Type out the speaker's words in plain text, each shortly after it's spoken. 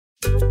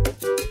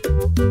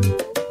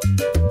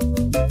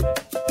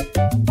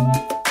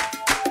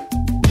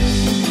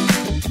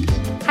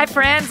Hi,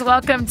 friends.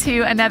 Welcome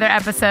to another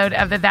episode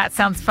of the That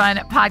Sounds Fun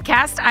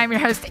podcast. I'm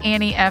your host,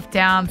 Annie F.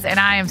 Downs, and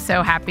I am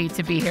so happy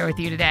to be here with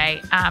you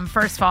today.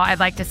 First of all, I'd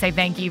like to say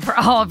thank you for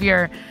all of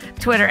your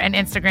Twitter and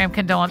Instagram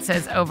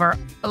condolences over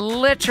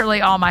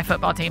literally all my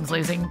football teams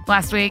losing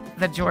last week.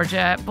 The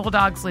Georgia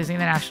Bulldogs losing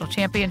the national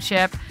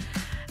championship,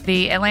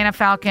 the Atlanta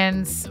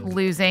Falcons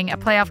losing a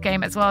playoff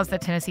game, as well as the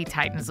Tennessee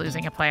Titans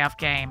losing a playoff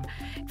game.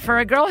 For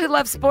a girl who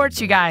loves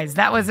sports, you guys,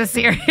 that was a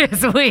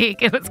serious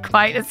week. It was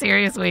quite a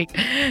serious week.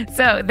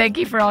 So thank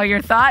you for all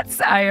your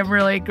thoughts. I am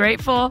really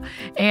grateful.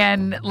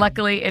 And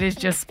luckily, it is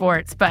just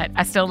sports, but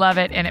I still love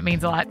it, and it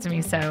means a lot to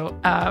me. So,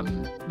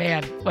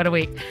 man, what a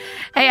week.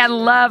 Hey, I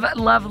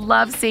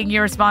love seeing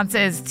your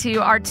responses to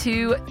our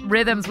two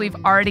rhythms we've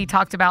already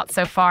talked about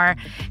so far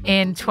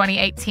in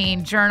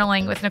 2018,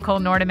 Journaling with Nicole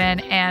Nordeman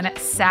and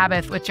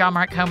Sabbath with John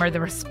Mark Comer. The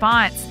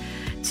response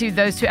to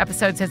those two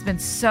episodes has been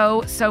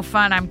so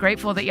fun. I'm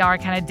grateful that y'all are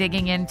kind of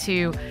digging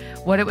into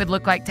what it would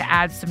look like to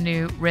add some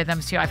new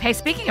rhythms to your life. Hey,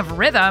 speaking of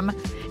rhythm,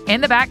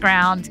 in the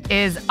background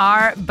is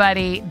our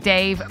buddy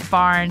Dave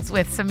Barnes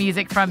with some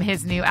music from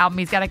his new album.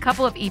 He's got a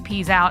couple of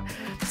EPs out,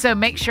 so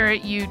make sure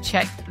you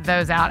check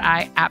those out.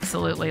 I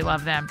absolutely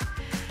love them.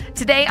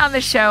 Today on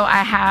the show,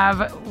 I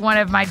have one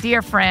of my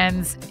dear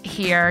friends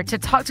here to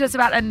talk to us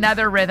about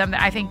another rhythm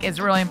that I think is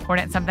really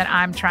important, something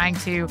I'm trying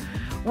to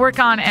work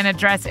on and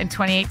address in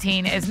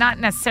 2018 is not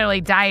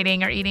necessarily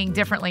dieting or eating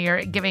differently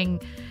or giving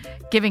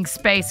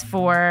space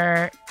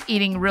for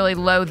eating really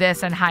low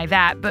this and high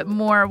that, but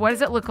more, what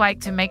does it look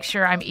like to make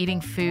sure I'm eating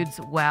foods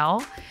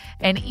well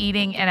and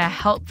eating in a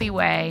healthy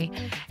way?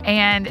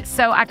 And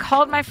so I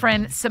called my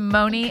friend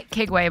Simone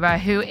Kigweba,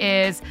 who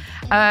is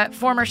a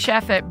former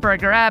chef at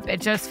Burger Up at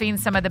Josephine,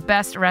 some of the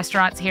best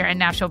restaurants here in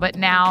Nashville, but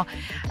now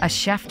a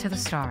chef to the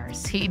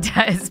stars. He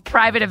does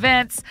private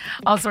events,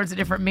 all sorts of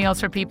different meals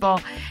for people,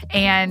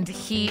 and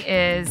he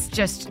is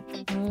just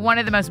one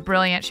of the most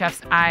brilliant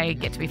chefs I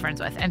get to be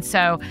friends with. And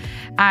so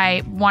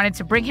I wanted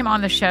to bring him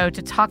on the show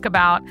to talk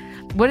about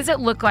what does it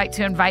look like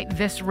to invite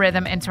this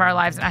rhythm into our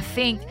lives. And I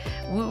think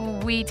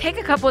we take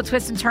a couple of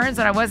twists and turns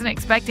that I wasn't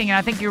expecting, and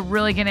I think you're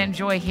really going to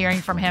enjoy hearing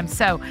from him.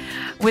 So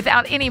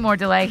without any more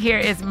delay, here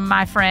is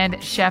my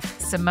friend, Chef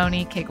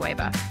Simone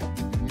Kigweba.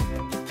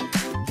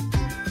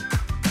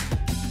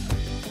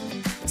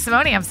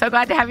 Simone, I'm so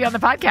glad to have you on the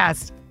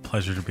podcast.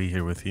 Pleasure to be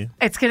here with you.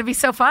 It's going to be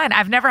so fun.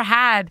 I've never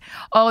had,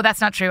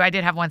 that's not true. I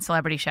did have one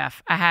celebrity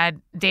chef. I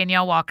had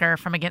Danielle Walker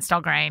from Against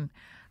All Grain,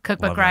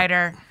 cookbook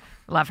writer.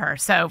 Love her.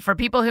 So for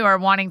people who are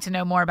wanting to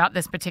know more about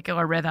this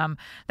particular rhythm,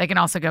 they can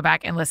also go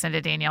back and listen to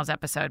Danielle's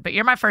episode. But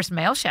you're my first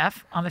male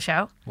chef on the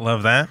show.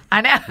 Love that.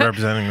 I know.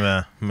 Representing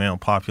the male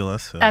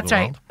populace of That's the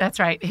right. world. That's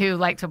right. Who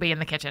like to be in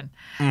the kitchen.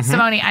 Mm-hmm.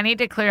 Simone, I need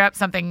to clear up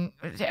something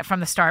from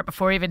the start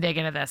before we even dig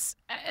into this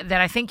that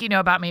I think you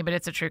know about me, but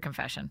it's a true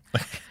confession.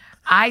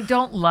 I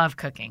don't love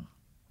cooking.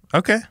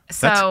 Okay.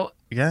 So,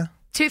 yeah.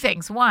 Two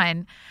things.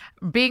 One,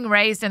 being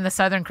raised in the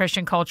Southern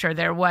Christian culture,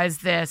 there was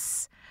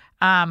this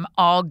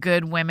all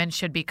good women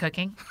should be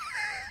cooking,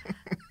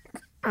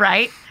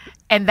 right?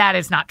 And that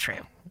is not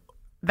true.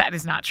 That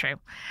is not true.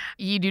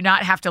 You do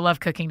not have to love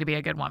cooking to be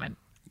a good woman.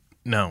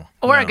 No.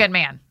 Or a good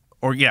man.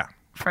 Or, yeah.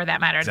 For that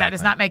matter. Exactly. That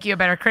does not make you a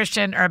better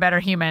Christian or a better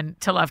human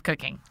to love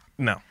cooking.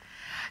 No.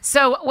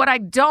 So what I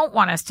don't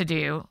want us to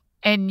do,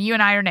 and you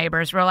and I are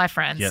neighbors, real life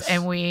friends, Yes.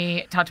 and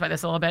we talked about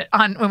this a little bit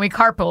when we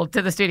carpooled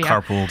to the studio.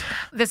 Carpooled.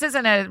 This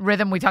isn't a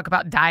rhythm we talk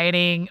about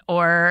dieting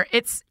or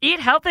it's eat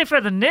healthy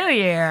for the new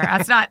year.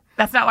 That's not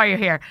why you're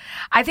here.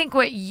 I think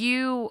what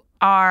you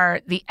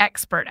are the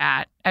expert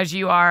at, as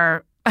you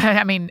are,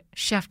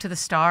 chef to the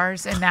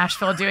stars in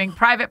Nashville, doing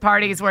private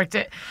parties,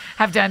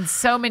 have done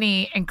so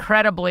many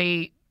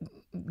incredibly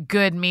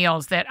good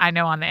meals that I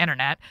know on the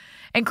internet,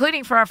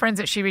 including for our friends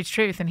at She Reads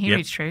Truth and He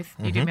Reads Truth.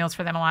 You do meals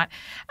for them a lot.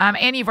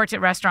 And you've worked at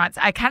restaurants.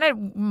 I kind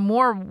of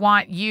more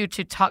want you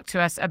to talk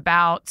to us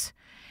about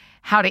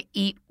how to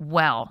eat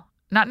well.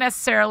 Not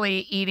necessarily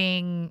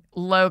eating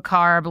low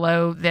carb,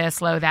 low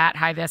this, low that,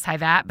 high this, high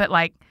that, but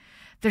like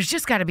there's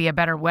just got to be a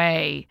better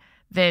way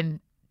than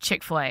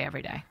Chick-fil-A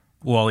every day.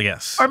 Well,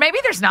 yes. Or maybe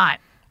there's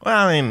not.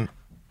 Well,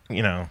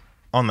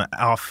 on the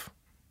off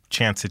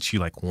chance that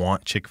you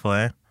want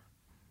Chick-fil-A,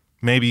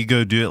 maybe you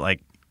go do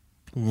it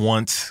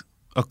once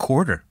a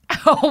quarter.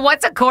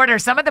 Once a quarter.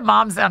 Some of the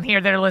moms on here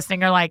that are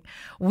listening are like,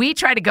 we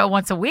try to go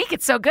once a week.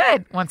 It's so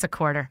good. Once a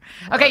quarter.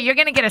 Okay, you're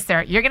going to get us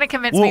there. You're going to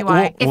convince me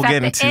why. We'll if get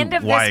at the into end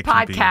of why this it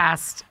can be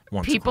podcast,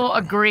 people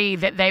agree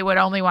that they would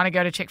only want to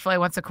go to Chick-fil-A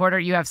once a quarter,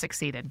 you have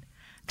succeeded.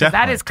 Because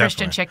that is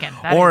Christian chicken.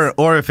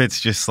 Or if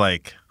it's just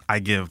I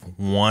give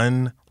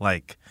one,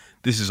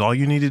 this is all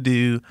you need to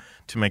do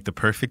to make the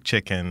perfect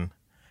chicken,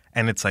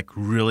 and it's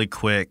really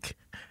quick,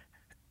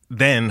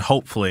 then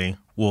hopefully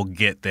we'll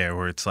get there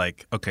where it's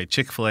okay,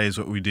 Chick-fil-A is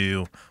what we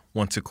do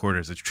once a quarter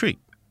as a treat.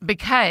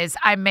 Because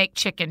I make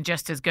chicken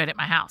just as good at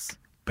my house.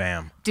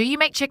 Bam. Do you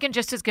make chicken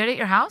just as good at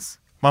your house?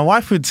 My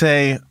wife would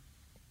say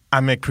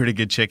I make pretty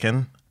good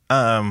chicken.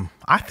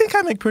 I think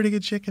I make pretty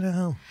good chicken at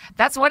home.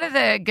 That's one of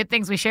the good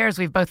things we share is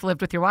we've both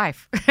lived with your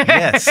wife.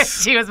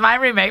 Yes. She was my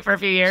roommate for a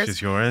few years.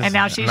 She's yours. And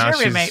now she's your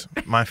roommate.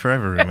 My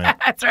forever roommate.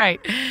 That's right.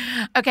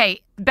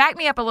 Okay, back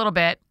me up a little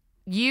bit.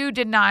 You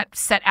did not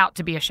set out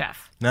to be a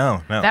chef.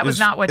 No. That was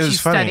not what you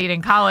studied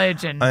in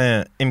college.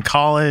 And in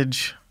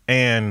college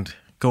and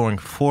going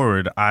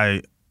forward,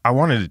 I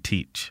wanted to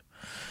teach.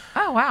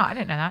 Oh, wow. I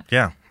didn't know that.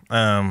 Yeah.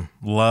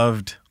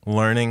 Loved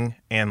learning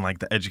and like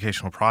the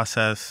educational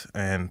process,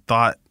 and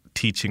thought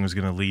teaching was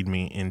going to lead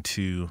me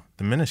into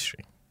the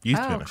ministry,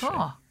 youth ministry.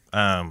 Cool.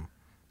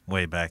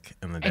 Way back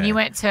in the day. And you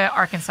went to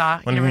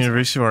Arkansas. Went to the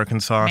University of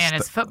Arkansas. Man,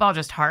 is football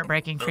just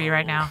heartbreaking for you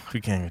right now?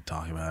 We can't even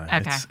talk about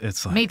it. Okay.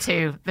 It's like, me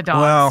too. The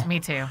dogs. Well, me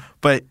too.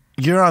 But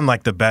you're on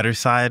like the better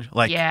side.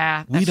 Like,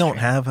 yeah, we don't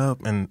true. have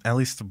hope, and at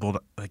least the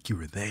Bulldog, like you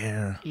were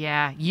there.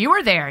 Yeah, you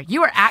were there.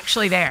 You were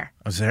actually there.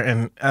 I was there,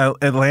 and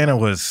Atlanta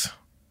was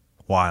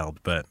wild,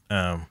 but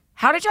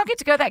how did y'all get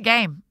to go that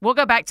game? We'll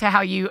go back to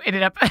how you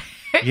ended up.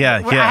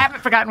 Yeah. I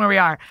haven't forgotten where we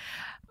are.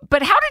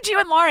 But how did you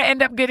and Laura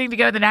end up getting to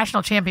go to the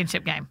national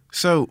championship game?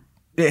 So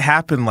it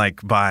happened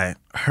like by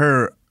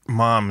her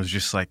mom was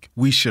just like,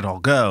 we should all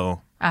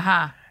go.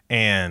 Uh-huh.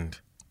 And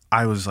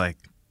I was like,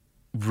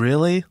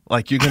 really?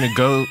 Like, you're going to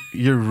go,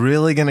 you're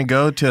really going to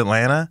go to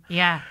Atlanta?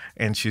 Yeah.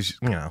 And she's,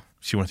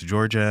 she went to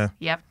Georgia.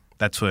 Yep.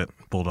 That's what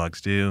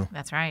Bulldogs do.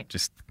 That's right.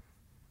 Just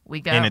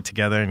we go in it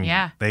together. And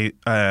yeah.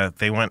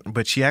 They went,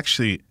 but she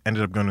actually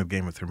ended up going to the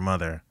game with her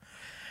mother.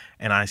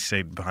 And I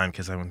stayed behind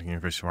because I went to the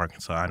University of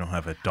Arkansas. I don't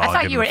have a dog in the fight.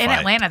 I thought you were in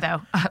Atlanta,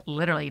 though.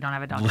 Literally, you don't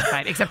have a dog in the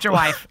fight, except your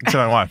wife. Except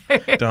my wife.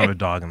 Don't have a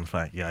dog in the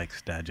fight.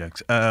 Yikes, dad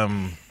jokes.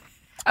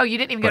 Oh, you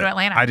didn't even go to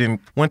Atlanta? I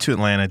didn't. Went to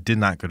Atlanta, did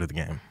not go to the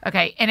game.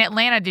 Okay. In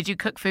Atlanta, did you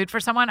cook food for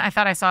someone? I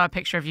thought I saw a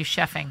picture of you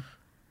chefing.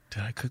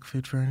 Did I cook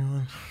food for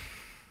anyone?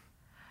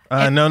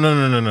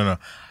 No.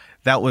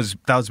 That was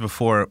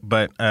before,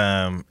 but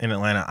in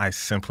Atlanta, I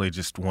simply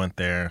just went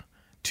there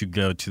to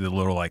go to the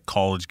little like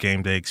college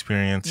game day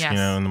experience, yes.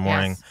 In the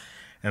morning, yes.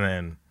 and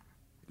then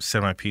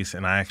said my piece.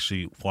 And I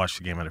actually watched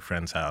the game at a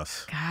friend's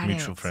house,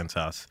 mutual friend's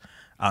house,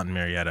 out in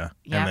Marietta,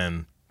 yep.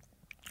 and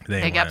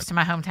then big ups to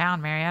my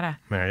hometown, Marietta.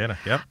 Marietta,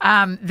 yep.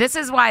 This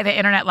is why the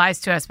internet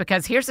lies to us,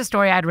 because here's the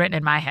story I'd written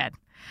in my head.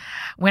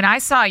 When I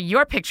saw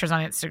your pictures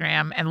on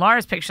Instagram and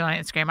Laura's pictures on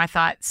Instagram, I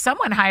thought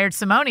someone hired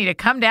Simone to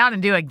come down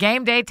and do a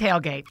game day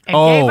tailgate and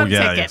gave them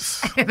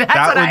tickets. Yes. That's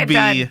what I had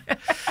done.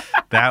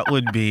 That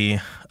would be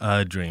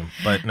a dream,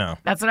 but no.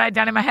 That's what I'd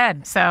done in my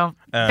head. So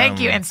thank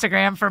you,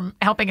 Instagram, for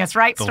helping us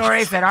write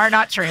stories that are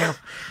not true.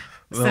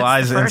 The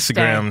lies of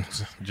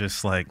Instagram,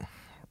 just like,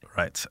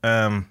 right.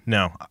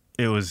 No,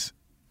 it was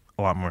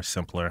a lot more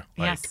simpler.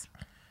 Yes.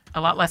 A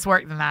lot less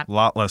work than that. A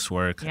lot less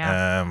work.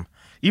 Yeah.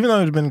 Even though it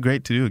would have been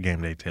great to do a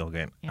game day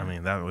tailgate. Yeah. I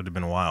mean, that would have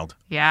been wild.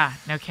 Yeah,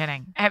 no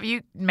kidding. Have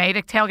you made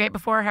a tailgate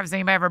before? Has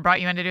anybody ever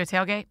brought you in to do a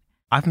tailgate?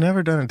 I've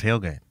never done a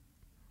tailgate.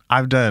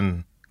 I've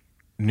done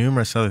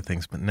numerous other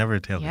things, but never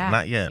a tailgate. Yeah.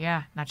 Not yet.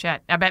 Yeah, not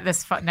yet. I bet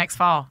this next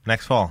fall.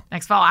 Next fall.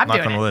 I'm Knock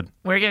doing on it. wood.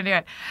 We're going to do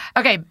it.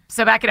 Okay,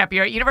 so back it up.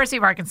 You're at University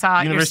of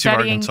Arkansas. University You're of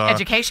studying Arkansas.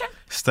 education?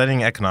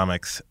 Studying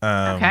economics.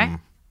 Okay.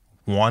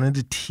 Wanted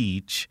to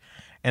teach,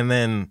 and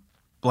then,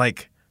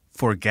 like,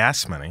 for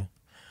gas money,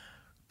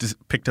 just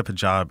picked up a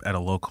job at a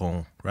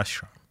local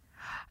restaurant.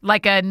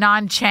 Like a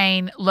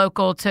non-chain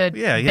local to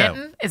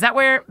Benton? Is that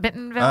where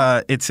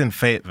Bentonville? It's in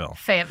Fayetteville.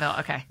 Fayetteville,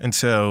 okay. And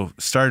so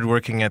started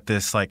working at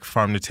this like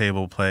farm to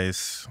table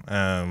place.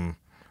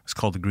 It's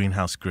called the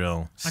Greenhouse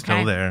Grill.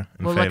 Still there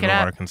in Fayetteville,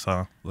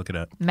 Arkansas. Look it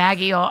up.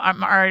 Maggie,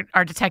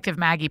 our detective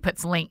Maggie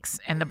puts links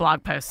in the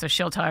blog post, so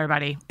she'll tell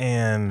everybody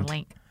and the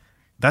link.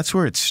 That's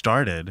where it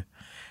started.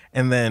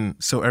 And then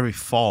so every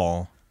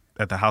fall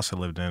at the house I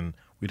lived in,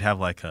 we'd have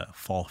like a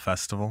fall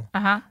festival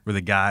where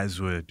the guys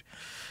would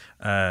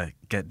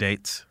get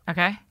dates.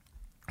 Okay.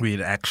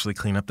 We'd actually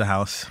clean up the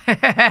house.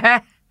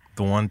 The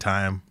one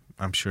time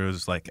I'm sure it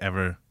was like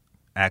ever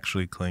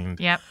actually cleaned.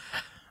 Yep.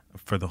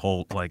 For the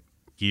whole like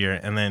year.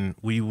 And then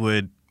we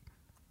would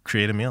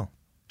create a meal.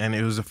 And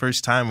it was the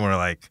first time where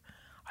like,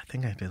 I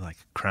think I did like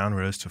a crown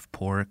roast of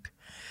pork.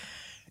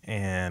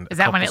 And is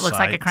that when it looks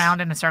like a crown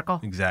in a circle?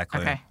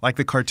 Exactly. Okay. Like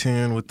the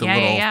cartoon with the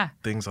little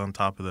things on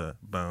top of the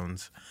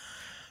bones.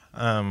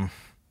 I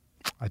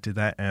did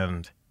that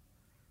and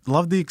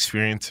loved the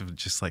experience of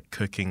just like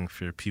cooking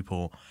for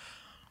people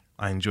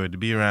I enjoyed to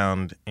be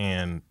around.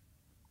 And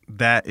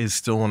that is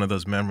still one of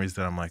those memories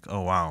that I'm like,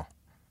 oh, wow.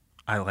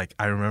 I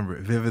remember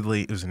it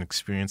vividly. It was an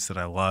experience that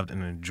I loved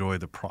and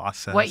enjoyed the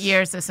process. What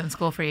year is this in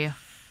school for you?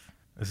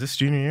 Is this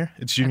junior year?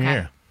 It's junior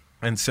year.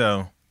 And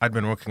so I'd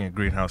been working at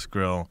Greenhouse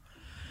Grill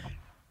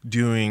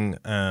doing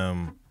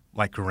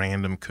like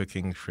random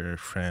cooking for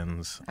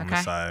friends on the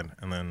side.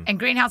 And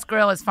Greenhouse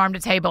Grill is farm to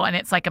table, and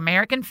it's like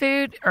American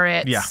food, or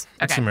it's...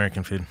 it's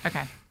American food.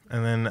 Okay.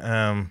 And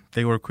then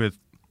they work with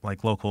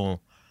like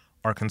local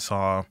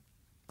Arkansas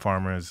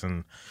farmers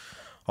and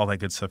all that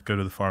good stuff, go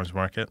to the farmers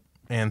market,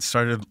 and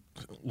started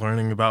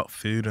learning about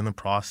food and the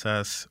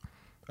process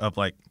of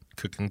like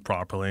cooking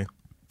properly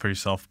for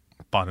yourself.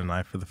 Bought a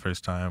knife for the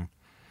first time.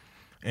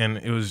 And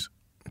it was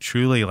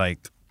truly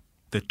like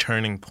the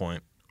turning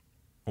point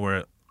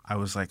where I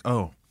was like,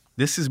 oh,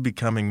 this is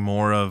becoming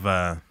more of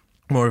a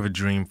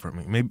dream for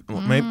me.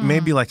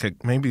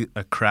 Maybe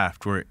a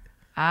craft where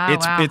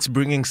it's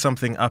bringing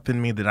something up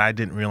in me that I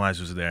didn't realize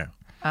was there.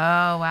 Oh,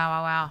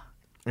 wow.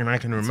 And I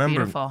can That's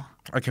remember beautiful.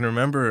 I can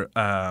remember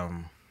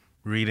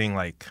reading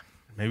like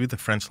maybe the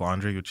French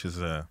Laundry, which is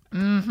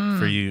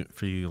for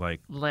you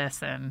like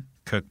listen,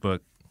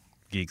 cookbook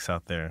geeks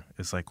out there.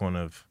 It's like one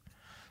of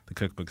the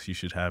cookbooks you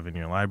should have in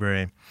your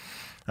library.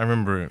 I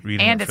remember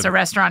reading and it's a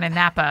restaurant in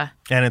Napa.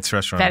 And it's a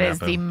restaurant that in is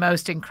Napa. the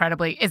most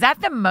incredibly. Is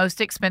that the most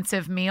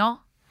expensive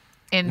meal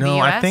in the No,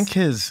 U.S.?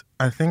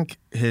 I think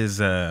his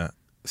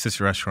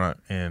sister restaurant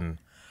in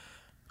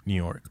New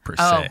York per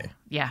Oh, se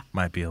yeah,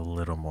 might be a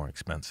little more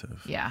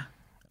expensive. yeah.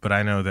 But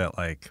I know that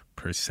like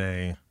per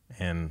se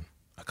and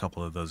a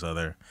couple of those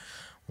other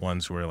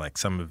ones where like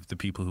some of the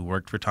people who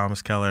worked for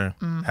Thomas Keller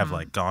have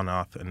like gone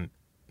off and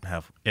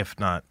have, if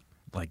not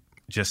like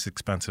just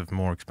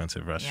more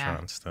expensive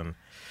restaurants than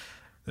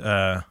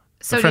So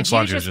the French did you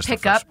Laundry is just the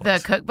pick up first the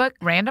place. cookbook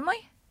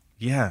randomly?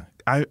 Yeah.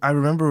 I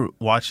remember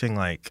watching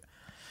like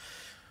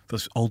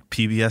those old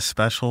PBS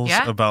specials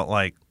about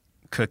like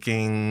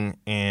cooking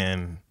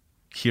and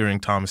hearing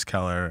Thomas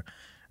Keller,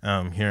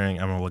 hearing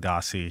Emma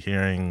Lagasse,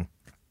 hearing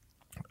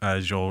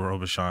Joel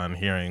Robuchon,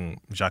 hearing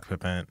Jacques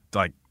Pepin.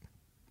 Like,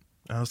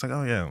 I was like,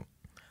 oh yeah,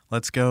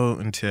 let's go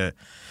into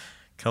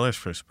Keller's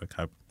first book.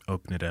 I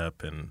opened it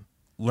up and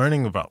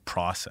learning about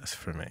process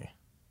for me,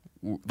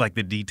 like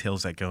the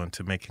details that go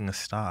into making a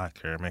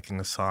stock or making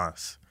a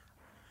sauce.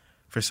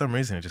 For some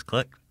reason, it just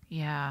clicked.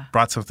 Yeah.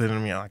 Brought something to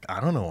me. Like, I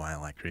don't know why I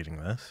like reading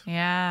this.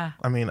 Yeah.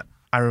 I mean,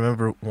 I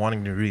remember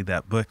wanting to read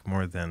that book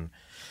more than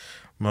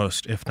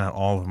most, if not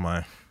all, of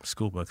my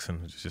school books,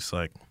 and it's just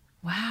like,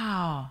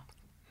 wow.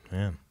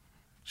 man,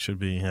 should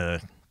be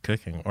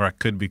cooking, or I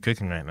could be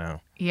cooking right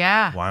now.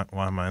 Yeah. Why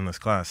am I in this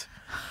class?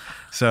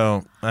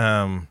 So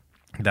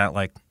that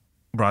like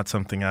brought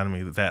something out of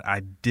me that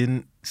I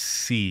didn't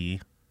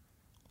see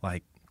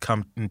like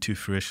come into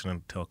fruition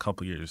until a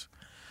couple years.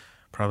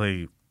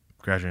 Probably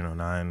graduating in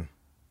 2009.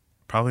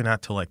 Probably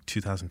not till like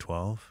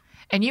 2012.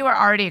 And you were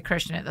already a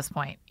Christian at this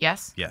point,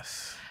 yes?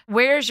 Yes.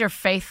 Where's your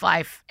faith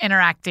life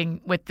interacting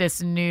with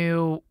this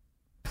new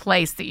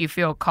place that you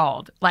feel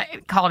called?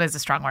 Like, called is a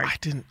strong word.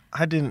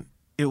 I didn't.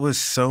 It was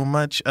so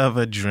much of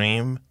a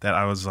dream that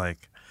I was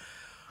like,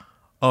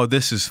 oh,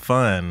 this is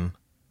fun.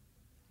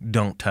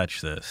 Don't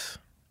touch this.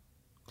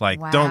 Like,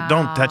 don't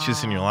touch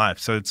this in your life.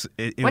 So it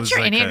What's was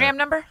your like Enneagram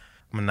number?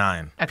 I'm a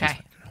 9. Okay.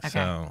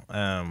 So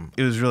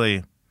it was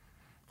really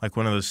like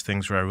one of those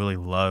things where I really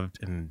loved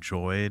and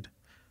enjoyed.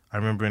 I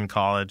remember in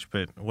college,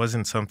 but it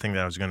wasn't something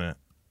that I was going to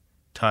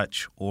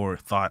touch or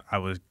thought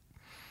I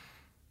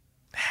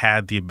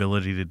had the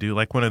ability to do.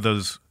 Like one of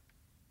those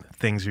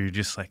things where you're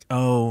just like,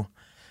 oh,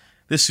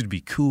 this would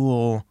be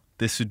cool.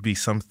 This would be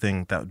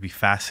something that would be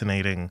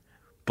fascinating.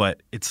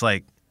 But it's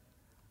like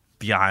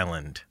the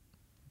island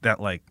that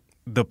like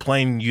the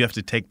plane you have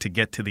to take to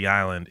get to the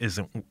island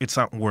it's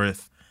not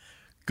worth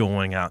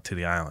going out to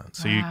the island.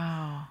 So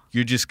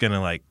you're just going to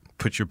like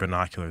put your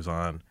binoculars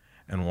on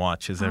and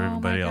watch as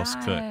everybody else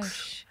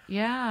cooks.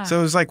 Yeah. So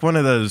it was like one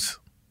of those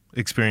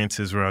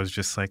experiences where I was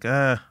just like,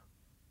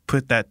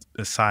 put that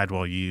aside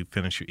while you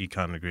finish your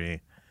econ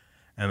degree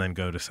and then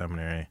go to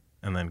seminary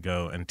and then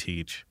go and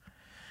teach.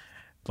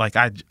 Like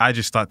I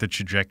just thought the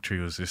trajectory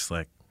was just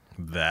like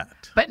that.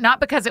 But not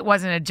because it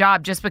wasn't a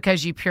job, just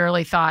because you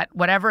purely thought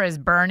whatever is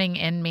burning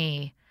in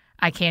me,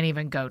 I can't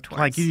even go towards.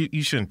 Like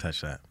you shouldn't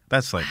touch that.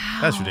 That's like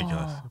that's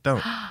ridiculous.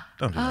 Don't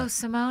do that. Oh,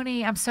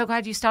 Simone, I'm so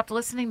glad you stopped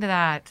listening to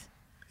that.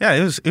 Yeah,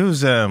 it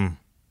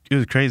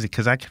was crazy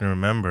because I can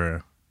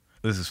remember.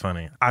 This is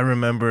funny. I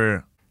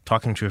remember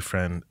talking to a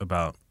friend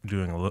about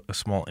doing a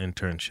small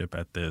internship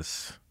at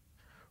this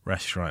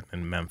restaurant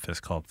in Memphis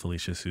called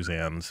Felicia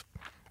Suzanne's.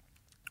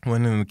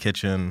 Went in the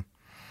kitchen,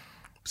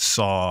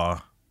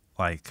 saw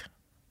like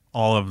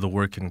all of the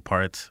working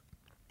parts,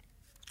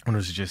 and it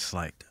was just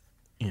like,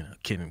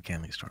 kid in a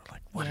candy store.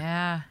 Like,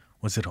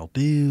 what's it all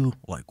do?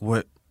 Like,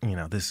 what?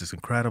 This is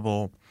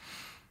incredible.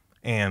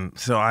 And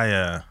so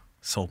I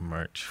sold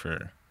merch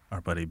for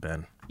our buddy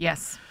Ben.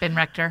 Yes, Ben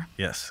Rector.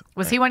 Yes.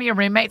 Was he one of your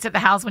roommates at the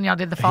house when y'all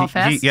did the Fall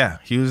Fest?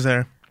 He was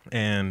there.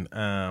 And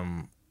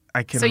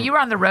I can. So you were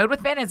on the road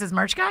with Ben as his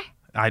merch guy?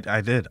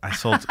 I did. I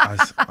sold.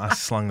 I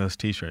slung those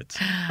T-shirts.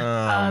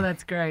 Oh,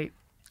 that's great.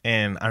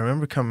 And I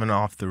remember coming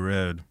off the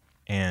road,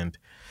 and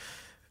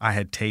I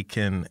had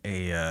taken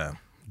a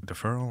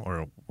deferral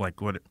or like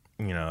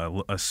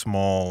a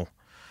small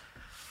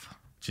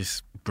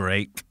just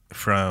break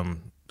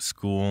from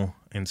school,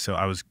 and so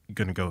I was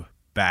going to go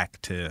back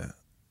to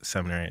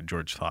seminary at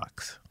George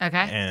Fox.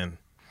 Okay. And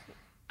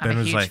I'm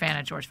a huge fan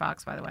of George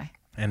Fox, by the way.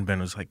 And Ben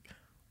was like,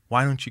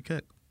 "Why don't you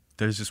cook?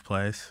 There's this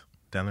place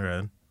down the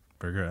road,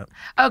 Burger Up."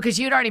 Oh, because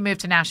you'd already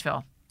moved to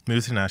Nashville.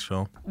 Moved to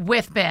Nashville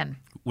with Ben.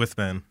 With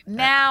Ben.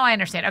 Now I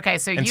understand. Okay,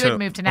 so you had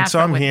moved to Nashville. And so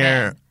I'm with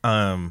here,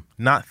 Ben.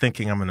 not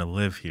thinking I'm going to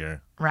live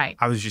here. Right.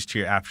 I was just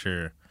here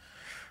after,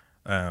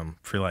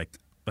 for like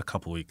a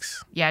couple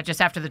weeks. Yeah,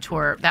 just after the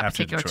tour, that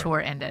particular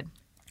tour ended.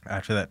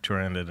 after that tour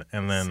ended.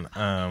 And then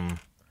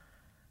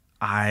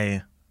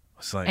I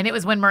was like... And it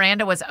was when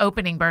Miranda was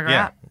opening Burger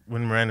Up.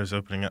 When Miranda was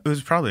opening up. It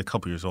was probably a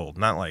couple years old.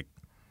 Not like...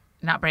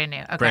 Not brand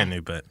new. Okay. Brand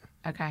new, but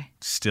okay.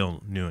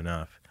 Still new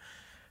enough.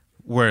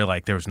 Where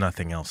like there was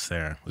nothing else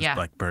there. It was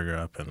like Burger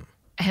Up and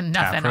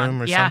nothing Tap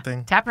Room or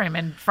something. Tap Room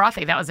and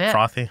Frothy. That was it.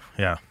 Frothy,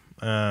 yeah.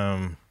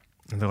 And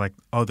they're like,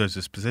 oh, there's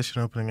this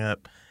position opening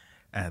up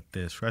at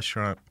this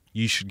restaurant.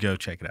 You should go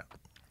check it out.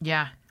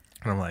 Yeah.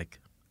 And I'm like,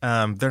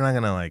 they're not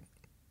gonna like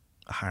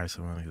hire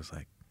someone who's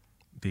like,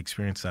 the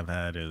experience I've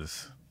had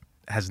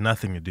has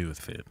nothing to do with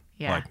food.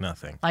 Yeah. Like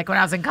nothing. Like when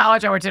I was in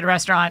college, I worked at a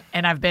restaurant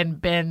and I've been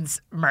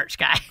Ben's merch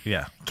guy.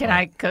 Yeah. Can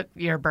I cook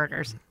your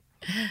burgers?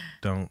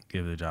 Don't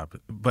give the job.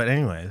 But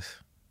anyways,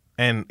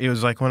 and it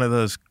was like one of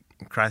those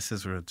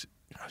crises where I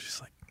was just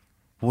like,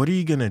 what are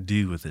you gonna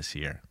do with this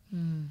year?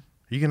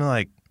 Are you gonna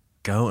like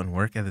go and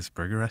work at this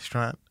burger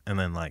restaurant and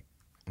then like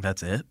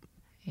that's it?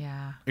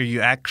 Yeah. Are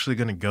you actually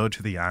gonna go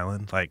to the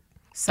island? Like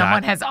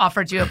someone has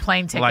offered you a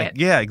plane ticket. Like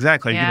yeah,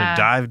 exactly. You're gonna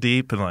dive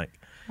deep and like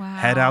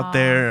head out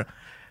there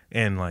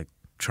and like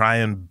try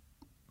and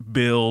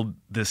build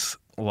this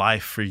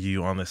life for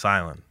you on this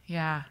island.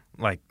 Yeah.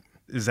 Like,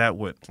 is that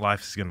what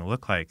life is gonna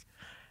look like?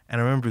 And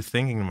I remember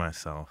thinking to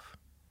myself,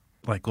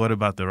 like, what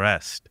about the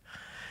rest?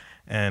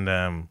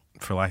 And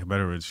for lack of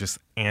better words, just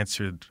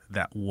answered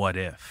that what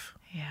if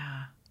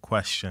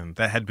question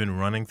that had been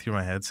running through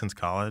my head since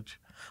college.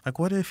 Like,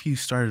 what if you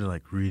started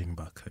like reading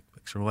about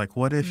cookbooks, or like,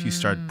 what if you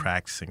started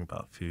practicing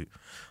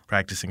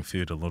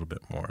food a little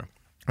bit more?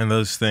 And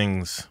those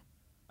things,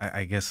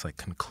 I guess, like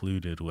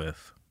concluded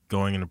with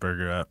going into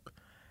Burger Up,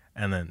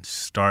 and then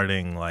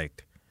starting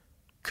like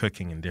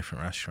cooking in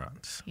different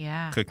restaurants.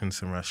 Yeah, cooking in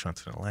some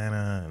restaurants in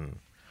Atlanta,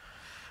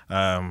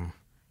 and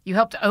you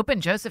helped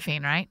open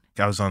Josephine, right?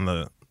 I was on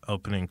the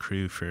opening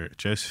crew for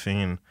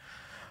Josephine,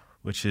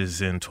 which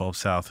is in 12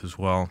 South as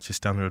well,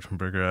 just down the road from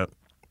Burger Up.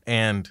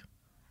 And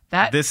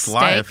that this steak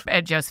live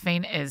at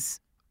Josephine is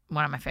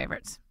one of my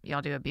favorites.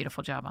 Y'all do a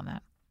beautiful job on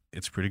that.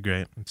 It's pretty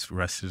great. It's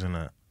rested in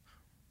a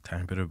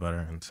tiny bit of butter,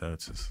 and so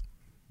it's just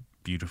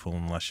beautiful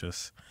and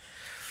luscious.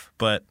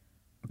 But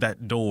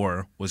that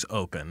door was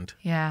opened.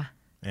 Yeah.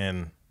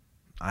 And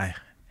I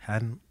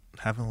haven't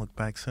looked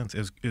back since.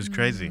 It was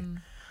crazy.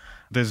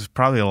 There's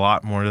probably a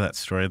lot more to that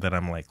story that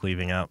I'm like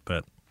leaving out,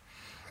 but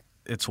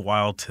it's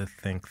wild to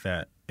think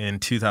that in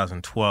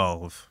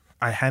 2012,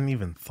 I hadn't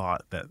even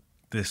thought that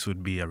this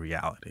would be a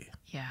reality.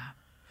 Yeah.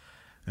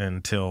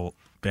 Until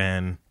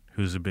Ben,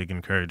 who's a big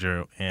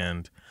encourager,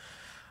 and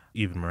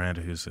even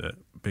Miranda, who's a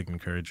big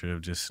encourager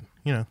of just,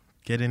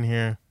 get in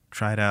here,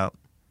 try it out,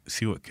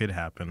 see what could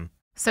happen.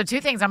 So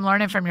 2 things I'm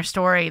learning from your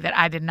story that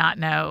I did not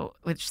know,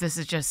 which this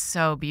is just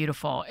so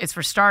beautiful, is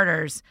for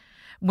starters,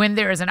 when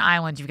there is an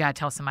island, you've got to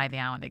tell somebody the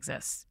island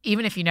exists.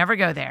 Even if you never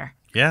go there.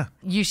 Yeah.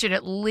 You should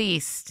at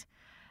least,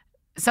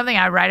 something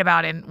I write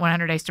about in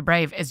 100 Days to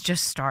Brave is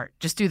just start.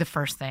 Just do the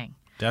first thing.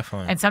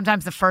 Definitely. And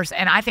sometimes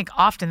and I think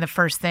often the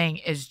first thing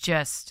is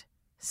just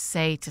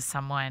say to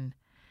someone,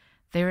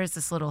 there is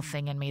this little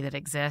thing in me that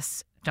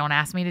exists. Don't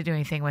ask me to do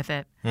anything with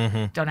it.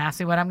 Mm-hmm. Don't ask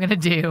me what I'm going to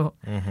do.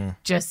 Mm-hmm.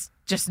 Just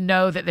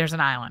know that there's an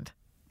island.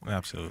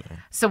 Absolutely.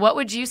 So what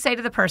would you say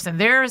to the person?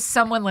 There's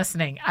someone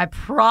listening. I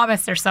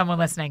promise there's someone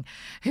listening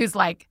whose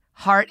like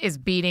heart is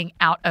beating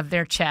out of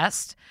their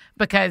chest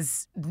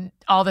because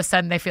all of a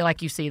sudden they feel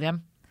like you see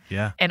them.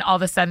 Yeah. And all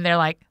of a sudden they're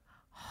like,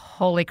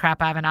 holy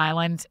crap, I have an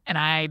island and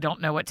I don't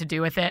know what to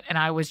do with it. And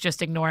I was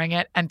just ignoring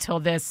it until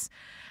this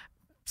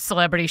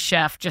celebrity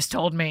chef just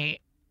told me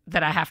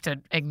that I have to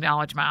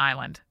acknowledge my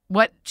island.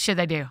 What should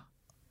they do?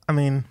 I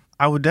mean,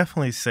 I would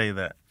definitely say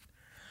that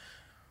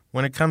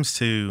when it comes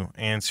to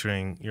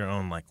answering your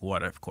own like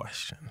what if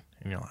question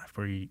in your life,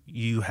 where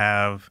you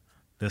have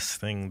this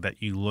thing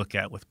that you look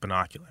at with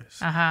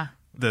binoculars,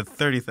 the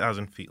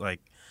 30,000 feet, like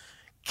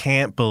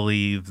can't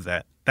believe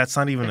that's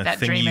not even a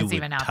thing you would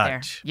even out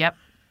touch. There. Yep.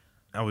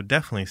 I would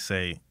definitely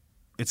say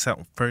it's that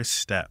first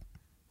step.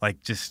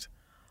 Like just,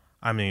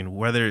 I mean,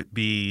 whether it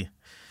be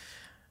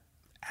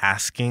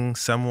asking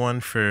someone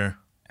for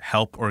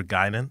help or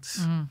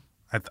guidance,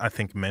 I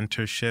think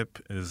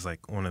mentorship is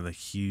like one of the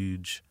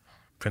huge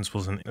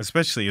principles, and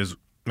especially as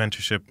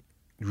mentorship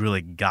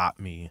really got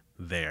me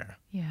there.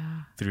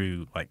 Yeah.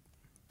 Through like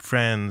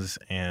friends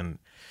and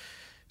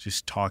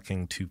just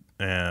talking to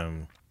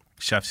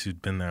chefs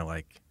who'd been there,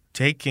 like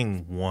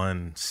taking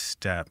one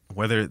step,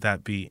 whether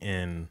that be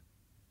in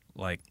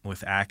like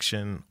with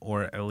action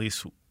or at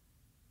least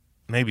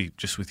maybe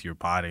just with your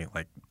body,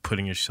 like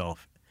putting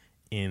yourself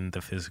in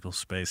the physical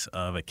space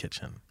of a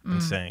kitchen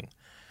and saying,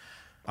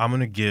 I'm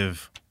going to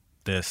give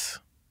this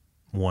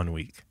 1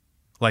 week.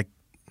 Like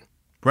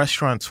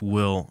restaurants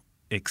will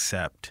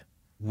accept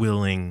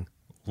willing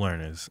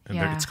learners, and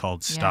it's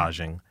called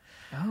staging.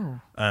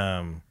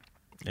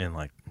 In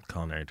like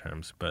culinary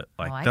terms, but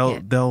like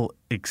they'll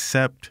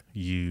accept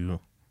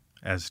you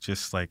as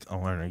just like a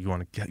learner. You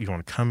want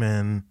to come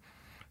in,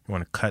 you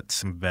want to cut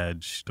some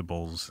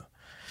vegetables.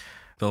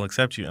 They'll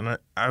accept you, and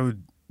I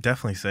would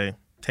definitely say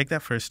take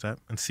that first step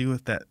and see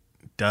what that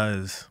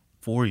does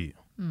for you.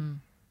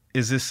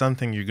 is this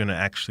something you're going to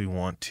actually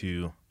want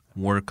to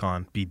work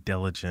on, be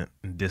diligent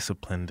and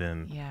disciplined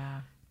in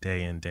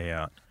day in, day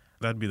out?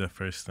 That'd be the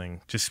first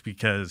thing, just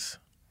because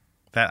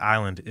that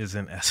island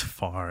isn't as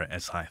far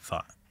as I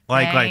thought.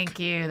 Thank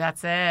you.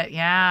 That's it.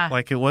 Yeah.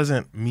 Like, it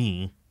wasn't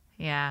me.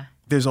 Yeah.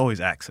 There's always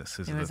access.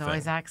 There's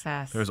always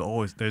access. There's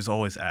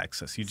always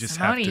access. You just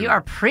Simone, have to you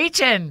are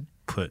preaching.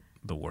 put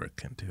the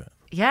work into it.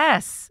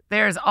 Yes.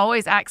 There's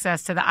always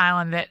access to the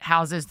island that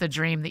houses the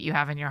dream that you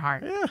have in your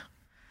heart. Yeah.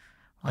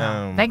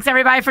 Wow. Thanks,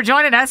 everybody, for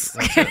joining us.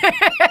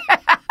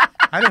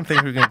 I didn't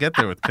think we were going to get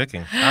there with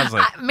cooking. I was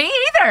like, me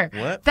either.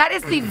 What? That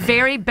is the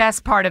very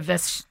best part of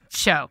this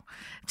show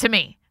to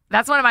me.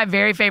 That's one of my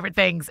very favorite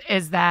things,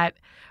 is that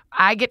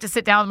I get to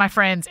sit down with my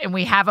friends and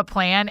we have a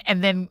plan,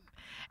 and then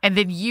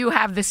you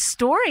have this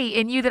story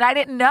in you that I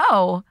didn't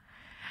know.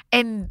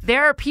 And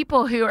there are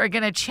people who are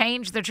going to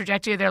change the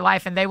trajectory of their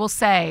life, and they will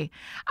say,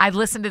 I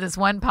listened to this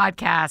one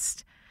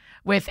podcast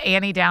with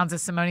Annie Downs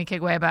and Simone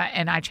Kigueba,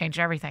 and I changed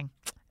everything.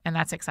 And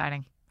that's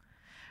exciting.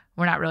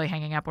 We're not really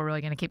hanging up. We're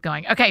really going to keep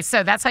going. Okay,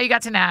 so that's how you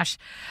got to Nash,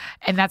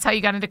 and that's how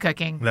you got into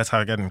cooking. That's how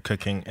I got into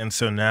cooking. And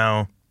so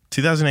now,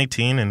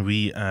 2018, and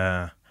we,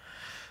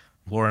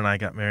 Laura and I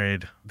got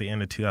married the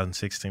end of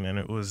 2016, and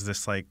it was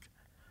this like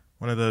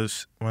one of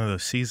those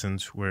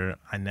seasons where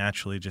I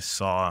naturally just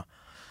saw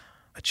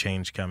a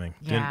change coming.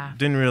 Yeah.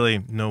 Didn't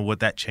really know what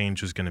that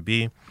change was going to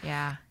be.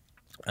 Yeah.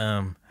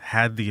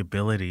 Had the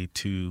ability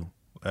to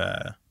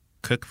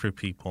cook for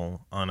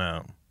people on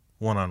a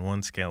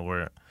one-on-one scale,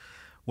 where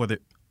whether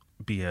it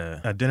be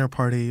a dinner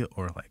party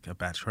or like a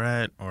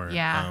bachelorette or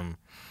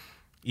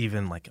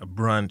even like a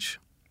brunch,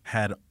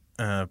 had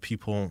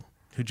people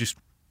who just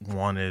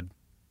wanted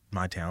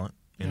my talent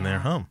in their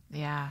home.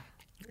 Yeah.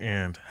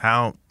 And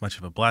how much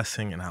of a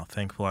blessing and how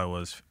thankful I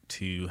was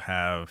to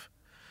have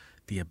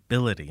the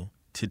ability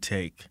to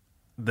take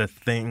the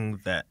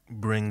thing that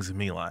brings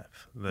me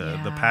life,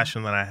 the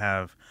passion that I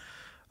have,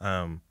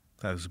 that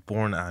was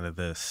born out of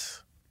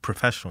this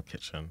professional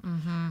kitchen,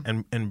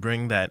 and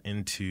bring that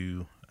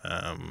into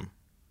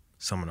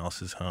someone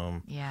else's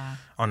home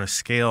on a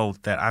scale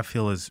that I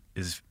feel is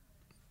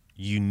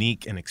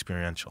unique and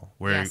experiential,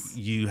 where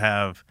you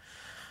have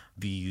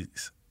the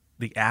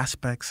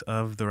aspects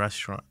of the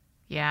restaurant.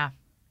 Yeah.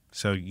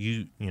 So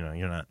you're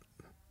not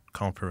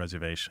calling for a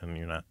reservation.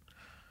 You're not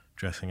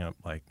dressing up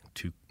like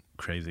too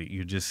crazy.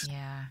 You just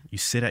you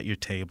sit at your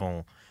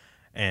table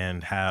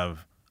and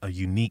have a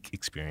unique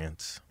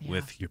experience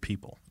with your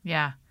people.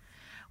 Yeah.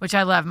 Which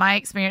I love. My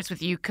experience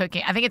with you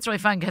cooking, I think it's really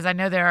fun because I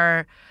know there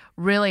are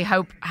really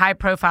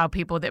high-profile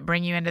people that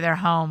bring you into their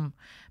home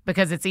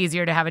because it's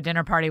easier to have a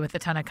dinner party with a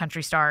ton of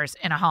country stars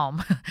in a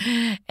home.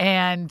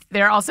 And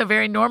they're also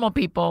very normal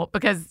people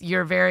because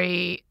you're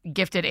very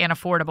gifted and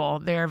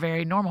affordable. They're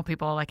very normal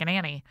people like an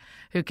Annie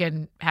who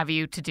can have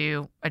you to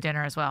do a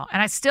dinner as well.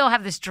 And I still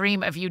have this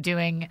dream of you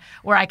doing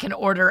where I can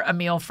order a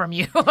meal from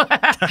you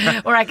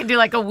or I can do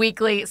like a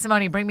weekly,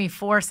 Simone, bring me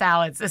 4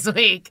 salads this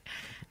week.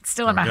 It's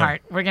still in my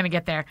heart. We're going to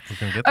get there.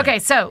 Okay,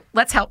 so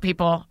let's help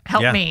people.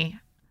 Help me.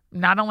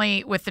 Not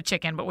only with the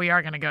chicken, but we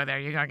are going to go there.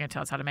 You're going to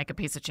tell us how to make a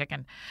piece of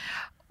chicken.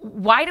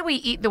 Why do we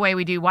eat the way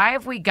we do? Why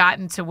have we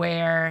gotten to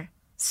where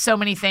so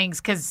many things?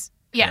 Because,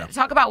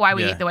 talk about why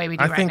we eat the way we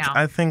do right now.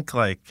 I think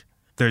like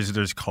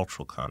there's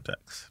cultural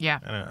context. Yeah.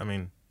 And, I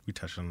mean, we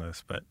touched on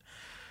this, but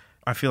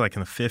I feel like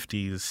in the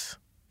 50s,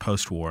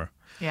 post-war,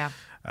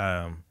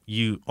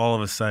 you all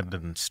of a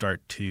sudden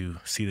start to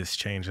see this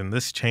change. And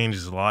this change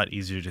is a lot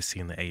easier to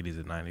see in the 80s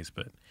and 90s,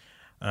 but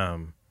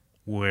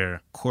where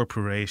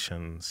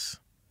corporations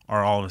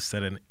are all of a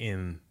sudden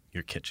in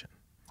your kitchen.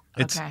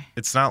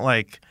 It's not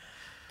like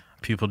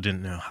people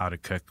didn't know how to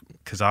cook,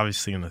 because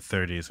obviously in the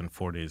 30s and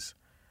 40s,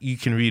 you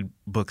can read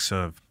books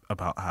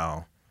about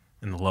how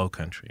in the Low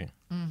Country,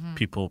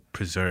 people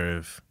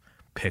preserve,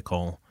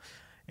 pickle,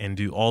 and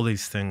do all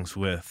these things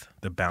with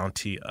the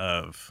bounty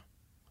of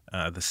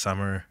the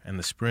summer and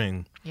the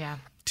spring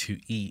to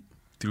eat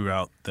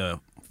throughout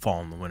the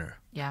fall and the winter.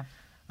 Yeah.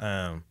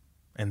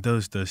 And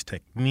those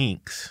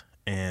techniques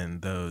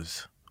and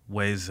those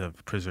ways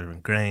of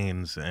preserving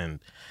grains and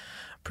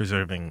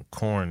preserving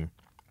corn,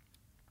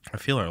 I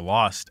feel, are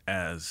lost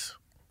as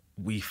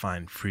we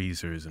find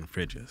freezers and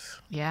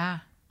fridges. Yeah.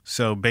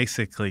 So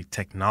basically,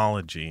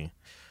 technology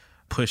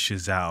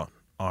pushes out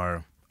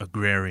our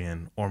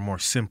agrarian or more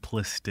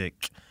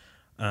simplistic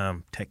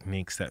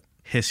techniques that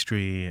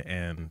history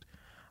and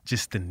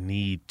just the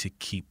need to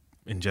keep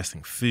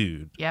ingesting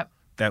food. Yep.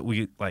 That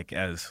we, like,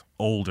 as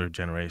older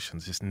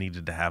generations, just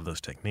needed to have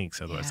those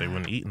techniques. Otherwise, they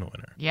wouldn't eat in the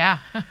winter. Yeah.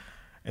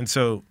 And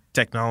so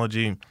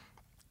technology,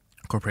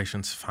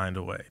 corporations find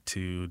a way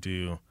to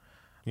do,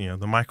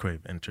 the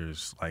microwave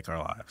enters like our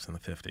lives in the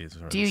 50s.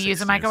 Or do you 60s.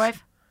 Use a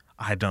microwave?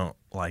 I don't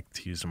like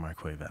to use a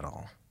microwave at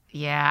all.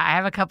 Yeah, I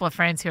have a couple of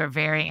friends who are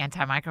very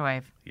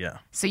anti-microwave. Yeah.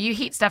 So you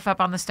heat stuff up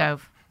on the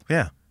stove.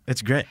 Yeah,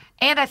 it's great.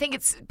 And I think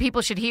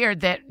people should hear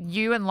that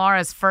you and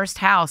Laura's first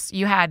house,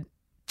 you had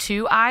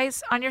 2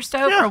 eyes on your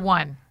stove or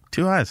 1?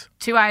 2 eyes.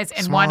 2 eyes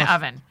and Small 1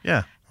 oven.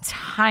 Yeah.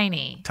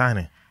 Tiny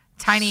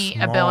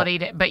Small.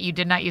 ability, but you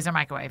did not use a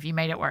microwave. You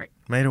made it work.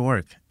 made it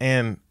work.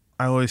 And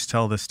I always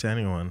tell this to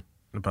anyone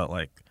about,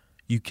 like,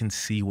 you can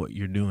see what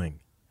you're doing,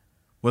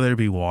 whether it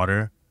be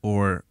water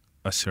or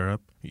a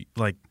syrup.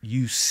 Like,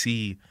 you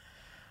see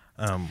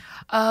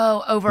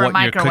over a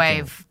what you're cooking.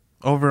 microwave.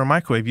 Over a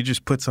microwave, you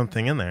just put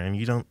something in there, and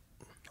I don't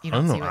see know.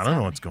 what's I don't know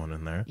happening. what's going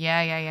in there.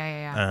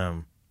 Yeah.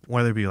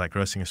 Whether it be like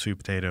roasting a sweet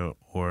potato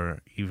or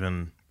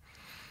even,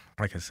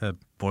 like I said,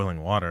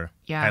 boiling water.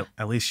 Yeah.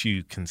 At least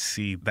you can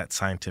see that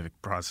scientific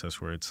process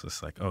where it's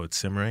just like, oh, it's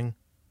simmering.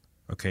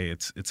 Okay,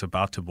 it's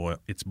about to boil.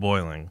 It's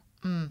boiling.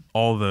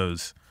 All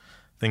those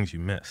things you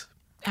miss.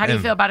 How do you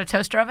feel about a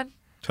toaster oven?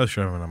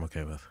 Toaster oven, I'm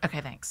okay with.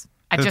 Okay, thanks.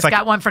 I It's just like-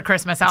 got one for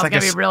Christmas. I was It's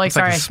going to be really it's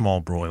sorry. like a small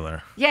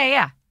broiler.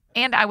 Yeah.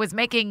 And I was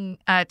making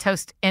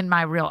toast in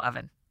my real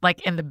oven,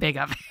 like in the big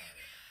oven,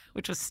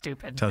 which was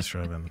stupid. Toaster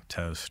oven,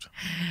 toast,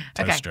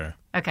 Okay. toaster.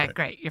 Okay,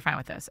 great. You're fine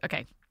with those.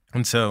 Okay.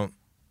 And so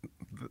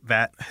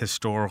that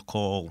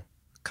historical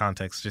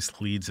context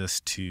just leads us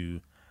to,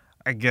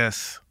 I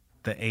guess,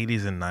 the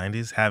 80s and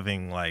 90s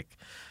having like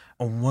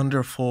a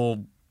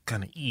wonderful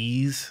kind of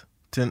ease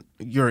to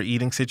your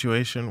eating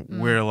situation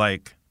where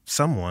like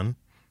someone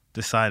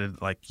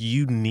decided like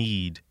you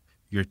need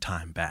your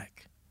time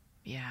back.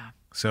 Yeah.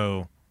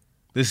 So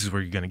this is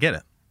where you're going to get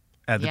it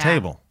at the Yeah.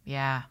 table,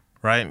 Yeah.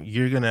 right?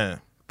 You're going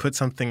to put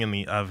something in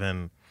the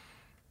oven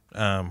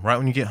right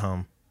when you get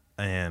home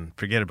and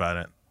forget about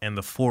it. And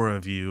the 4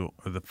 of you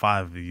or the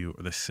 5 of you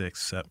or the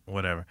 6, 7,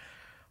 whatever, are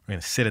going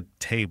to sit at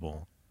the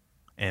table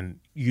and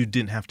you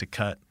didn't have to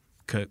cut,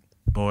 cook,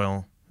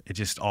 boil. It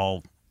just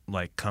all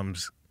like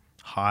comes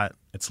hot.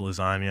 It's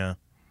lasagna.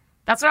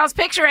 That's what I was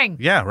picturing.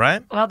 Yeah,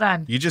 right? Well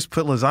done. You just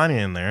put lasagna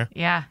in there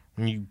Yeah.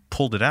 and you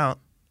pulled it out.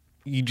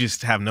 You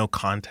just have no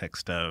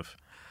context of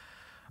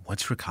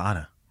what's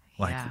ricotta?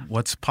 Like, Yeah.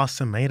 what's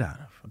pasta made out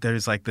of?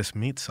 There's like this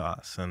meat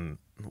sauce, and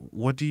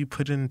what do you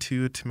put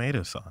into a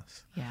tomato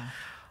sauce? Yeah.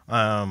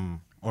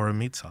 Or a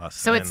meat sauce?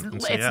 So it's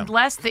yeah.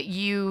 less that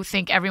you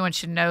think everyone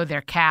should know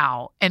their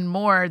cow and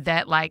more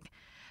that like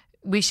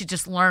we should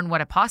just learn what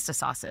a pasta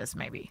sauce is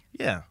maybe.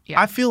 Yeah. Yeah.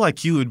 I feel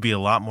like you would be a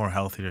lot more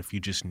healthier if you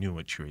just knew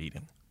what you're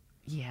eating.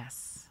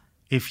 Yes.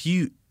 If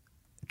you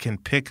can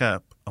pick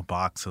up a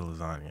box of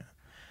lasagna,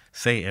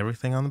 say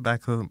everything on the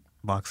back of the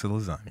box of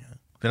lasagna,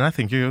 then I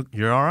think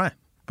you're all right.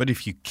 But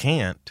if you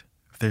can't,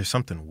 if there's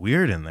something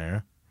weird in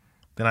there,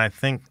 then I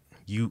think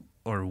you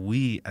or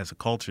we as a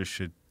culture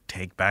should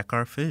take back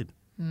our food.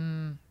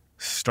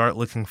 Start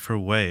looking for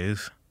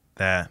ways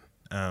that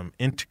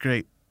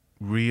integrate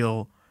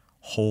real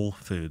whole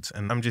foods.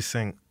 And I'm just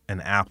saying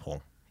an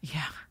apple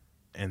Yeah.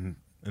 in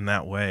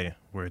that way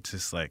where it's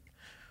just like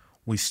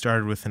we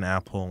started with an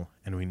apple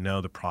and we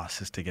know the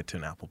process to get to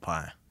an apple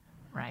pie.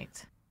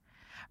 Right.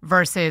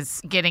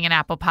 Versus getting an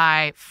apple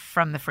pie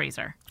from the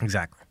freezer.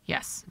 Exactly.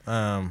 Yes.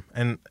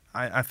 And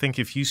I think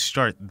if you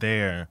start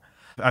there,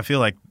 I feel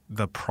like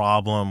the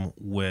problem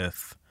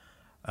with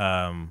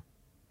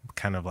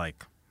kind of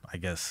like, I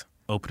guess,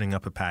 opening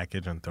up a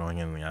package and throwing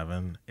it in the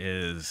oven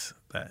is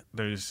that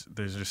there's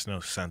just no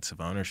sense of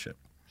ownership.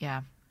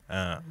 Yeah.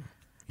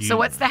 You- So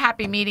what's the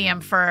happy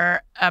medium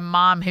for a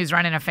mom who's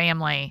running a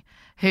family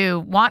who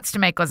wants to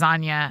make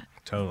lasagna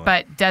Totally.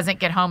 but doesn't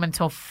get home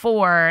until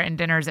 4 and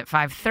dinner's at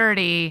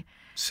 5:30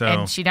 So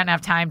and she doesn't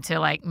have time to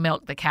like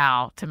milk the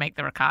cow to make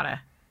the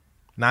ricotta?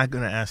 not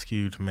going to ask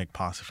you to make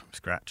pasta from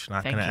scratch.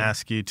 Not Thank going to you.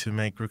 ask you to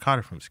make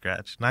ricotta from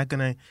scratch. Not going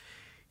to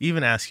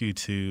even ask you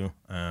to,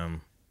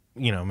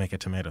 make a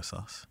tomato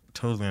sauce.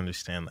 Totally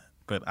understand that.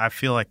 But I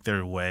feel like there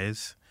are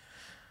ways.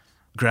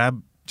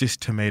 Grab just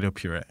tomato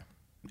puree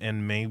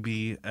and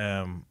maybe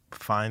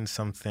find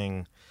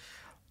something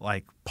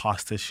like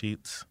pasta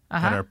sheets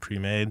that are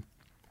pre-made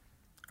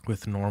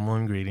with normal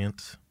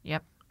ingredients.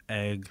 Yep.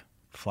 Egg,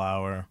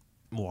 flour,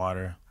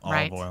 water,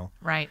 olive oil.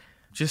 Right.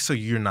 Just so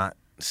you're not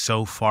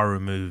so far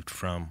removed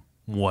from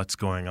what's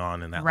going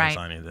on in that Right.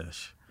 lasagna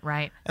dish.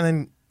 Right. And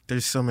then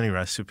there's so many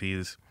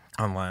recipes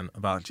online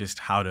about just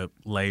how to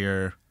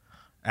layer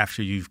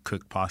after you've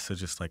cooked pasta,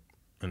 just like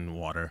in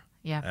water,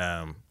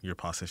 Yeah. your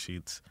pasta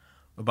sheets,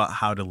 about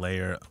how to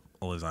layer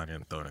a lasagna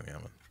and throw it in the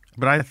oven.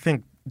 But I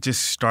think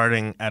just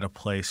starting at a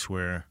place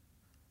where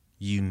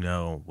you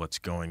know what's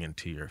going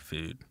into your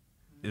food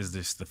is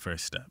just the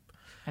first step.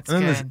 That's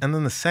And then good. and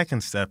then the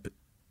second step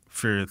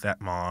for that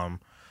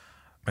mom,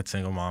 that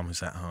single mom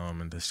who's at home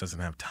and just doesn't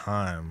have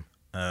time,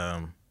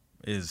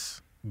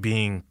 is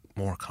being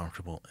more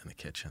comfortable in the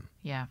kitchen.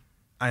 Yeah.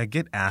 I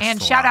get asked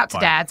And a shout lot out to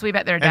by- dads. We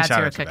bet there are and dads shout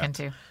who are out to cooking dads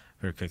too.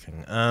 who are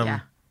cooking. Yeah.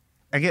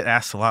 I get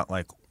asked a lot,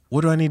 like,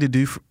 what do I need to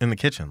do in the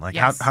kitchen? Like,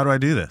 Yes. how do I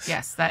do this?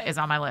 Yes, that is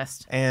on my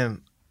list.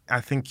 And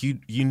I think you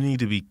need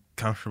to be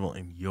comfortable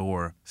in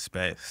your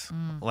space.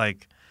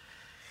 Like,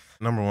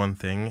 number one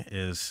thing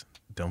is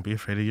don't be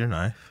afraid of your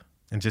knife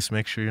and just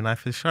make sure your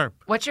knife is sharp.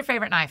 What's your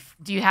favorite knife?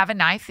 Do you have a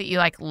knife that you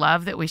like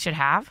love that we should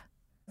have?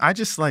 I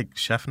just like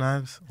chef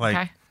knives. Like,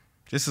 Okay.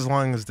 just as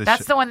long as the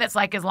That's the one that's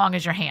like as long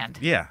as your hand.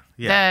 yeah.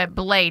 The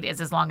blade is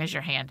as long as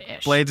your hand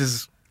ish. Blades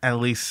is at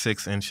least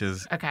 6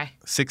 inches, Okay.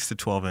 6 to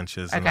 12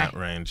 inches in Okay. that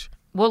range.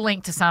 We'll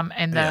link to some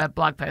in the Yeah.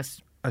 blog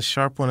post. A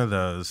sharp one of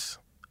those,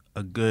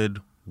 a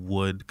good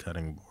wood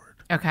cutting board.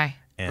 Okay.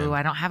 And Ooh,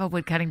 I don't have a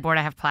wood cutting board.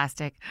 I have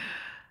plastic.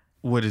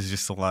 wood is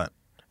just a lot.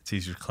 It's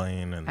easier to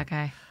clean,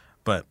 Okay.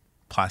 but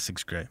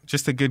plastic's great.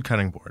 Just a good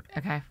cutting board.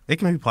 Okay. It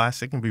can be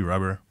plastic, it can be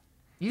rubber.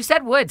 You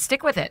said wood.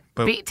 Stick with it.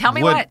 But Tell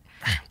me wood- what.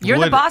 You're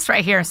the wood- boss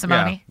right here,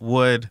 Simone. Yeah,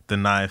 wood, the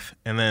knife,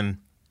 and then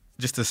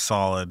just a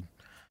solid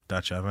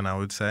Dutch oven, I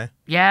would say.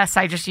 Yes,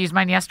 I just used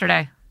mine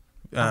yesterday.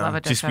 I love a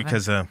Dutch just oven.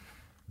 because a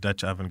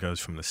Dutch oven goes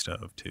from the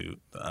stove to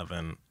the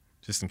oven,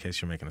 just in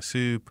case you're making a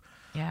soup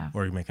Yeah.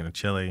 or you're making a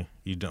chili,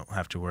 you don't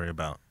have to worry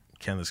about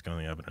can this go in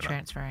the oven or not.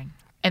 Transferring.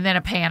 And then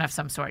a pan of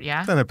some sort,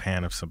 yeah? Then a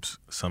pan of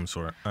some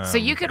sort. So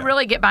you could yeah.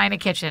 really get by in a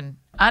kitchen,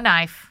 a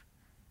knife,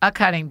 a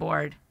cutting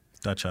board,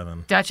 Dutch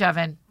oven, Dutch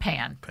oven,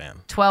 pan. pan.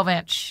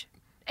 12-inch,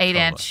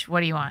 8-inch. What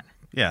do you want?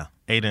 Yeah,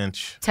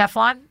 8-inch.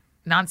 Teflon?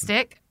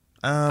 Nonstick?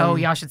 Oh,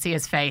 y'all should see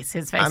his face.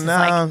 His face is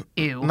like,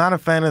 ew. Not a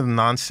fan of the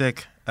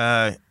nonstick.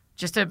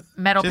 Just a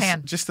metal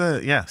pan. Just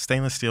a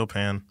stainless steel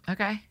pan.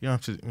 Okay. You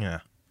don't have to. Yeah,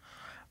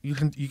 you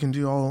can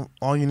do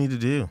all you need to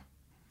do.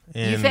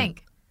 You And,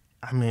 think?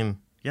 I mean,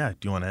 yeah.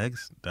 Do you want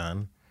eggs?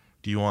 Done.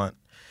 Do you want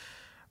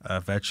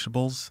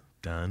vegetables?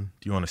 Done.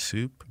 Do you want a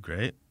soup?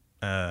 Great.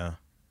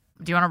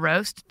 Do you want a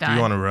roast? Done. Do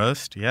you want a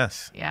roast?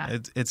 Yes. Yeah.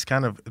 It's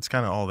kind of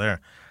all there,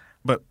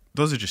 but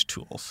those are just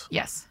tools.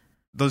 Yes.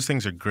 Those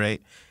things are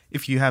great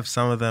if you have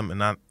some of them and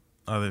not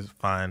others.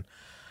 Fine,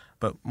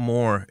 but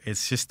more,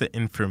 it's just the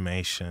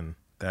information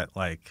that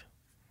like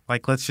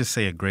let's just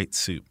say a great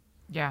soup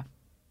Yeah.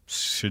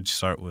 should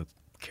start with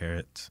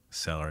carrots,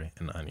 celery,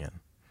 and onion,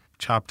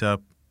 chopped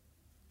up,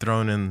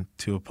 thrown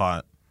into a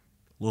pot,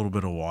 a little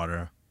bit of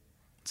water,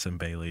 some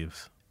bay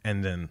leaves,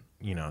 and then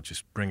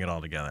just bring it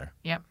all together.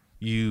 Yep.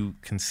 You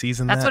can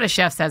season That's that. what a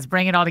chef says.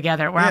 Bring it all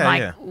together. Where I'm Yeah, like,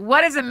 yeah.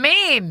 what does it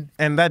mean?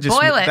 And that just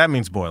Boil it. that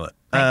means boil it.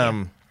 Thank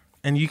you.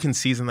 And you can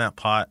season that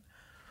pot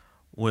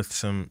with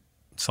some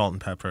salt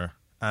and pepper.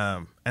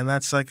 And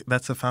that's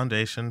a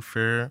foundation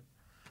for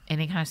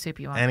Any kind of soup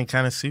you want. any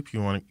kind of soup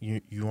you want.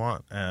 You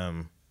want.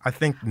 I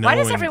think Why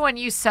does knowing- everyone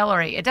use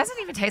celery? It doesn't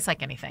even taste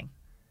like anything.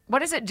 What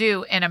does it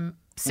do in a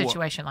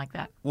situation like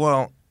that?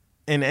 Well,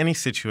 in any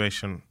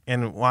situation,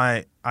 and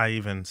why I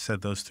even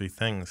said those three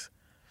things,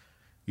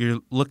 you're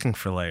looking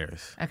for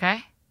layers.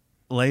 Okay.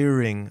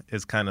 Layering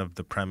is kind of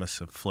the premise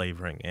of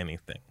flavoring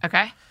anything.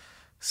 Okay.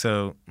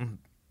 So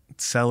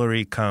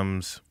celery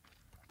comes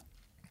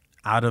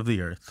out of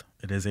the earth.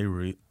 It is a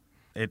root.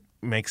 It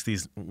makes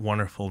these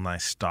wonderful,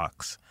 nice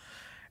stalks.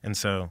 And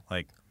so,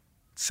 like,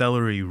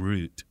 celery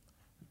root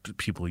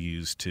people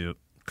use to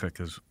cook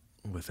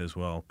with as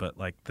well. But,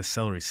 like, the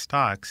celery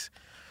stalks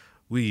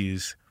we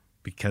use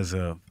because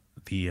of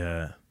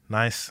the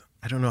nice,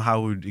 I don't know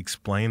how we would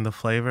explain the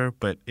flavor,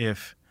 but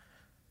if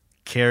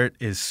carrot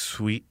is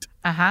sweet,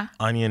 Uh-huh.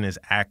 onion is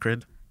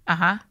acrid,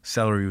 Uh-huh.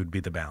 celery would be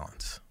the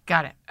balance,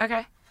 Got it.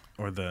 Okay.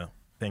 or the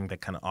thing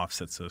that kind of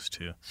offsets those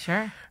two.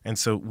 Sure. And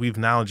so we've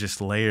now just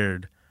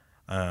layered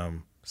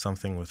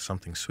something with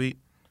something sweet,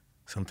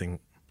 something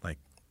like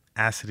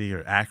acidy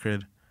or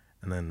acrid,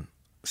 and then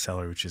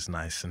celery, which is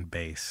nice and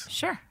base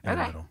Sure. in the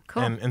Okay. middle.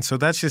 Cool. And so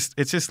it's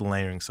just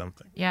layering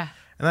something. Yeah.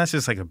 And that's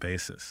just like a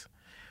basis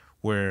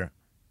where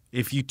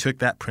if you took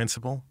that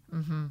principle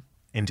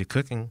into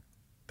cooking,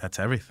 that's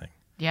everything.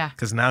 Yeah.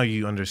 Because now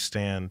you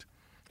understand,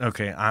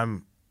 okay,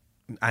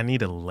 I need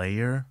to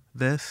layer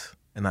this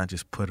and not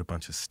just put a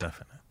bunch of stuff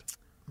in it.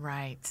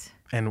 Right.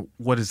 And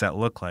what does that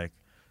look like?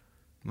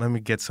 Let me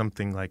get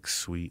something like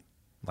sweet,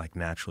 like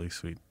naturally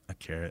sweet, a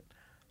carrot,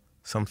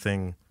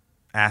 something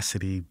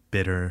acidy,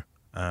 bitter,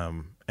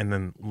 and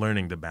then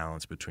learning the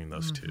balance between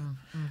those two.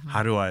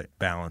 How do I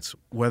balance,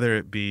 whether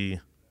it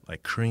be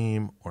like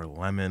cream or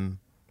lemon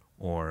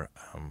or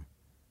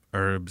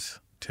herbs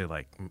to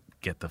like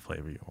get the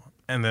flavor you want?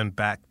 And then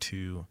back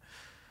to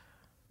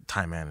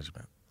time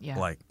management. Yeah.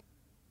 Like,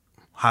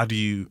 how do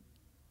you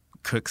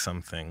cook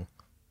something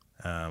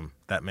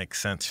that makes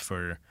sense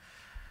for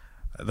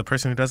the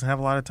person who doesn't have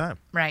a lot of time?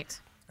 Right.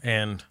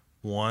 And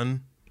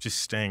one, just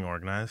staying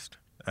organized.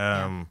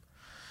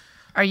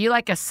 Are you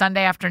like a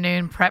Sunday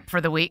afternoon prep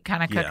for the week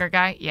kind of Yeah. cooker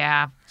guy?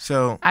 Yeah.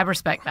 So I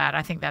respect that.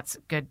 I think that's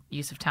good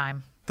use of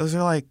time. those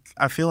are like,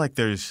 I feel like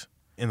there's,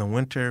 in the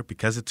winter,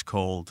 because it's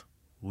cold,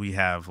 we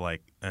have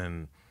like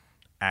an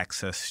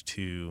access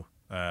to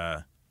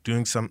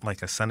doing some,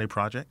 like a Sunday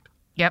project.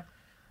 Yep.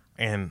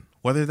 And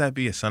whether that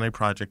be a Sunday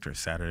project or a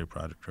Saturday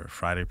project or a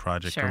Friday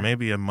project Sure. or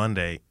maybe a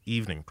Monday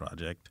evening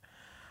project,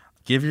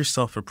 give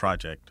yourself a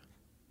project,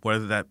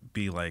 whether that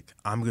be like,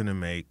 I'm going to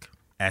make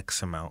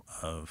X amount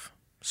of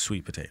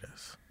sweet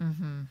potatoes.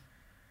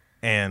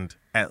 And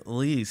at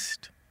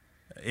least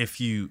if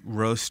you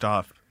roast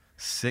off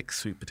 6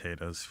 sweet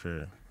potatoes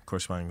for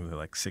corresponding to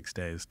like 6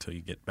 days till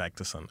you get back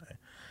to Sunday,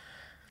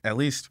 at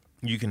least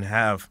you can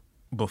have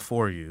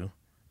before you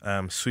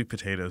sweet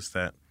potatoes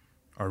that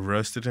are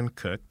roasted and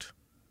cooked.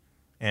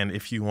 And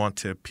if you want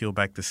to peel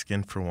back the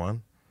skin for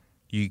one,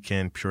 you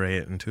can puree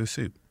it into a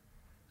soup.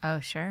 Oh,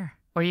 sure.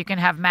 Or you can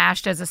have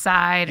mashed as a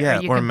side. Yeah,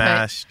 or you or can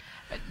mashed.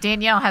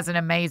 Danielle has an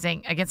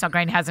amazing, Against All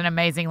Grain has an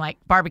amazing like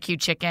barbecue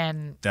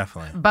chicken,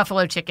 Definitely.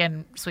 buffalo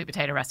chicken, sweet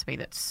potato recipe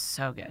that's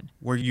so good.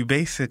 Where you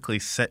basically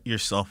set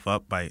yourself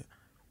up by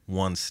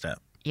one step.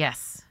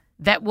 Yes.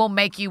 That will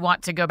make you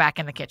want to go back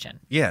in the kitchen.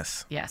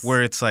 Yes. Yes.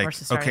 Where it's like,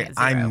 Versus starting okay, at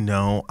I zero.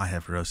 know I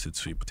have roasted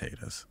sweet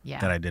potatoes Yeah.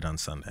 that I did on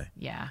Sunday.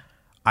 Yeah.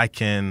 I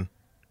can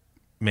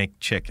make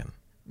chicken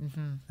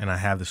and I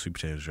have the sweet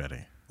potatoes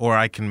ready. Or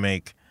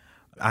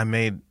I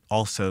made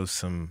also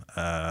some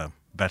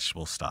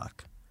vegetable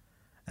stock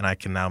and I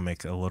can now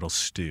make a little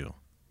stew.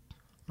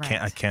 Right.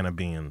 A can of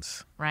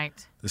beans,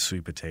 Right. the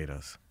sweet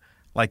potatoes.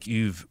 Like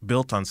you've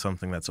built on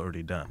something that's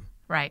already done.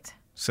 Right.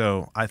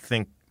 So I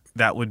think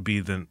that would be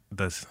the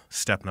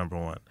step number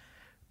one.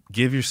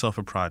 Give yourself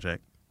a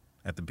project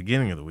at the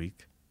beginning of the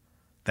week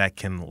that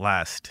can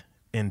last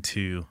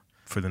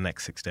for the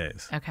next 6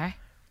 days. Okay.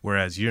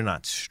 Whereas you're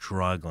not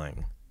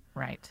struggling.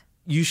 Right.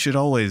 You should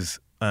always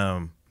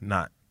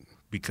not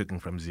be cooking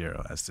from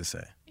zero, as to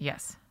say.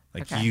 Yes.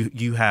 Like Okay.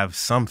 you have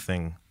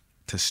something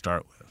to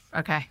start with.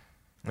 Okay.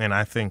 And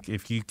I think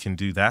if you can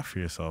do that for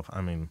yourself,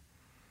 I mean,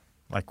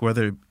 like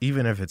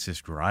even if it's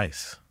just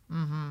rice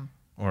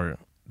or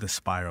the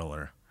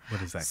spiraler,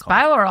 what is that called?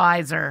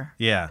 Spiralizer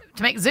Yeah.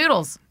 to make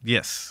zoodles.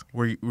 Yes.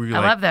 Where you I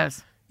like, love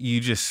those. you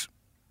just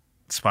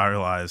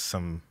spiralize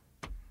some,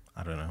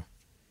 I don't know,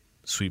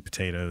 sweet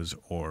potatoes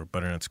or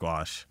butternut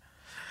squash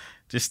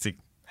just to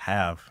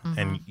have,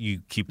 and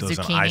you keep those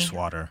in Zucchini. ice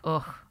water.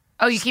 Ugh.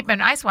 Oh, you keep them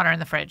in ice water in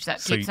the fridge.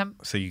 That keeps them.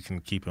 So you can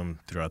keep them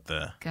throughout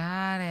the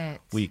Got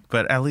it. week.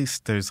 But at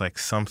least there's like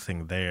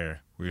something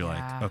there where you're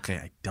Yeah. like, okay,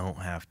 I don't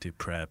have to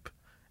prep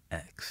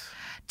X.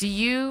 Do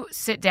you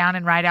sit down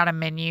and write out a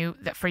menu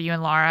that for you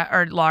and Laura,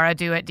 or Laura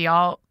do it? Do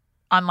y'all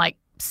on like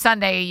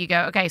Sunday you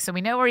go, okay, so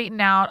we know we're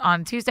eating out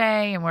on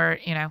Tuesday and we're,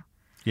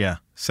 Yeah.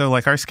 So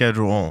like our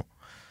schedule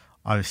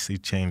obviously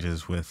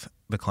changes with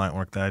the client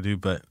work that I do,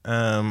 but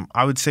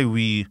I would say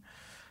we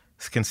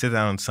can sit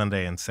down on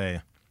Sunday and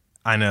say,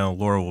 I know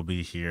Laura will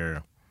be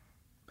here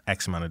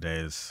X amount of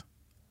days.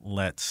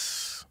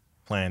 Let's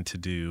plan to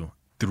do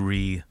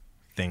 3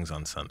 things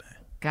on Sunday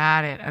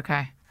got it.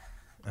 Okay.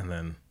 and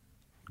then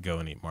go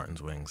and eat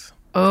Martin's wings.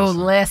 Oh,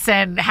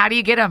 listen. How do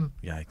you get them?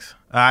 Yikes.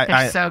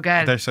 They're so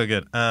good. They're so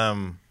good.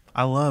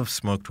 I love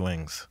smoked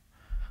wings.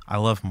 I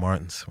love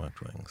Martin's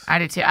smoked wings. I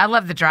do too. I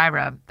love the dry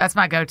rub. That's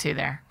my go-to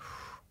there.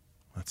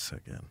 That's so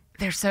good.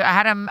 I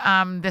had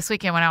them this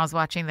weekend when I was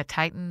watching the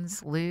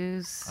Titans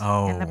lose in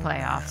the Oh,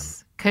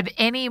 playoffs. Could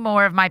any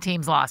more of my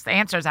teams lost? The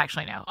answer is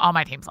actually no. All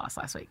my teams lost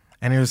last week.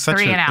 And it was such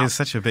 3 and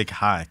out. a big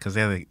high because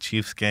they had the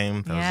Chiefs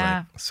game that Yeah.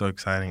 was like so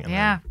exciting. And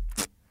Yeah.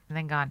 And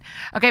then gone.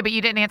 Okay, but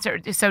you didn't answer.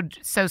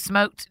 So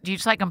smoked, do you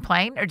just like them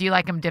plain or do you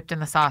like them dipped in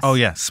the sauce? Oh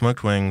yeah,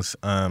 smoked wings,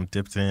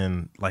 dipped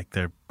in like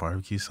their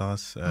barbecue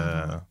sauce,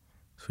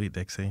 Sweet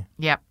Dixie.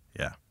 Yep.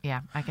 Yeah.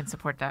 Yeah, I can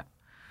support that.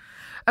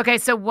 Okay,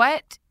 so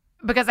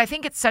because I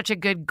think it's such a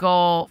good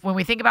goal when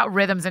we think about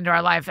rhythms into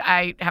our life.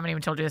 I haven't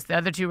even told you this. The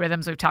other 2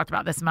 rhythms we've talked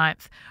about this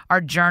month are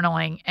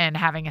journaling and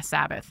having a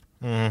Sabbath.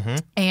 Mm-hmm.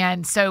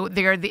 And so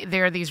there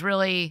are these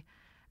really,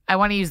 I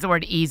want to use the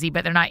word easy,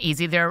 but they're not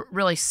easy. They're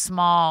really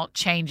small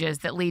changes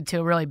that lead to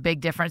a really big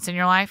difference in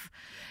your life.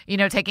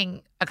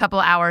 Taking a couple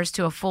of hours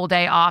to a full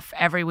day off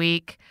every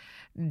week,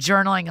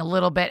 journaling a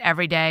little bit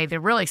every day.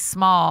 They're really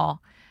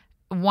small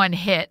one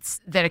hits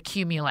that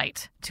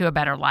accumulate to a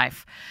better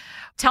life.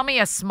 Tell me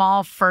a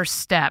small first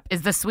step.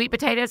 Is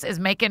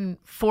making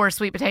 4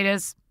 sweet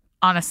potatoes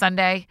on a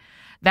Sunday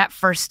that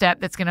first step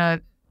that's going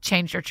to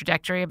change your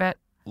trajectory a bit?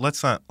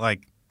 Let's not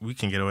we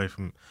can get away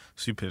from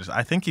sweet potatoes.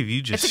 I think if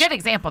you just It's a good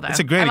example, though. It's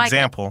a great I like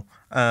example.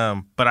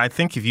 But I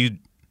think if you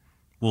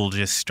will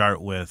just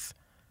start with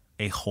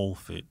a whole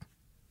food,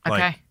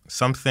 Okay.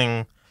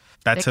 something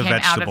that's That a came out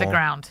of vegetable the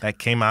ground. that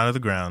came out of the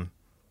ground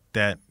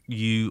that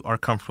you are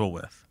comfortable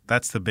with.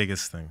 That's the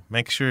biggest thing.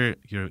 Make sure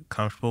you're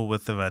comfortable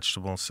with the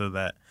vegetable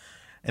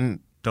and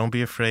don't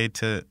be afraid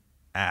to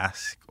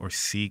ask or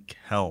seek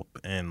help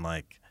in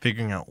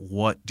figuring out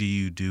what do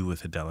you do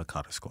with a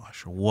delicata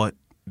squash or what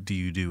do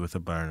you do with a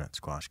butternut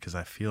squash, because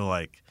I feel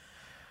like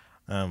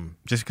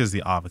just because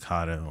the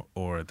avocado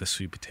or the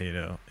sweet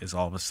potato is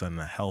all of a sudden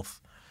a health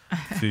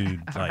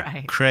food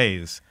Right.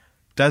 craze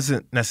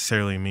doesn't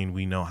necessarily mean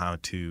we know how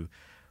to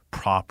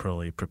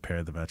properly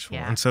prepare the vegetable.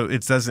 Yeah. And so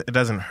it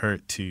doesn't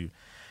hurt to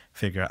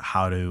figure out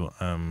how to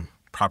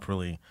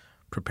properly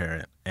prepare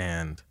it.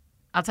 And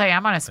I'll tell you,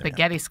 I'm on a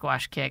spaghetti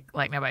squash kick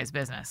like nobody's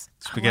business.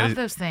 I love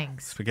those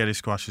things. Spaghetti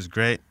squash is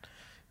great.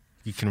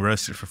 You can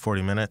roast it for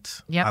 40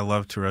 minutes. Yep. I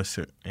love to roast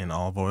it in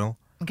olive oil,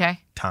 Okay.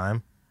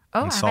 thyme,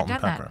 Oh, and I salt haven't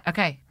and done pepper. that.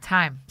 Okay.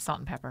 Thyme, salt,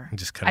 and pepper. And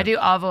just cut I it, do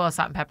olive oil,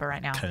 salt, and pepper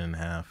right now. cut it in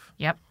half.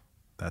 Yep.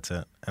 That's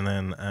it. And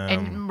then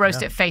And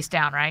roast it face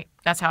down, right?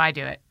 That's how I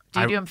do it. Do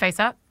you do them face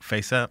up?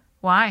 face up.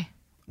 Why?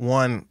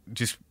 One,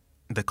 just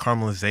the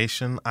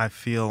caramelization, I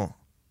feel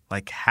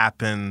like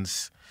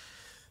happens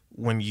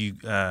when you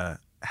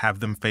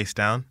have them face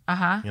down,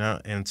 Uh-huh.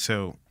 and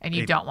so And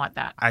you don't want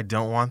that. I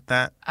don't want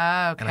that.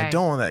 Oh, okay. And I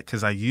don't want that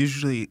because I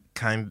usually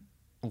kind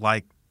of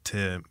like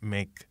to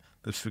make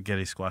the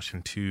spaghetti squash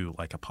into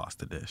like a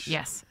pasta dish.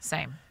 Yes,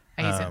 same.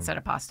 I use it instead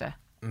of pasta.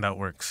 And that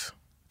works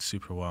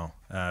super well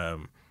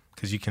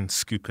because you can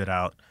scoop it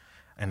out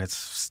and it's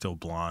still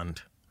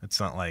blonde. It's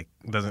not like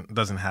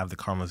doesn't have the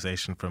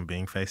caramelization from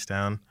being face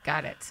down.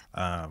 Got it.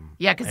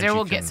 Yeah, because there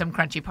will get some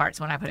crunchy parts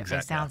when I put it face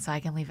Exactly. down, so I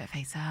can leave it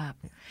face up.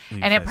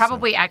 Leave And it face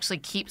probably actually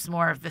keeps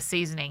more of the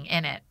seasoning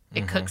in it.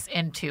 It cooks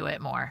into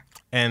it more.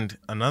 And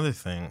another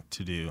thing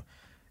to do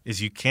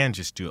is you can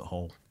just do it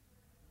whole.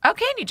 Oh,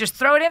 can you just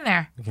throw it in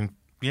there? You can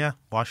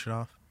wash it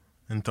off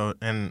and throw it,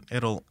 and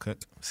it'll cook.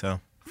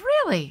 So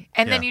Really?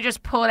 And then Yeah. you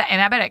just pull it,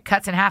 and I bet it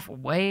cuts in half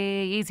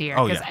way easier.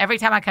 Oh, Because yeah. every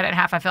time I cut it in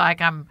half, I feel like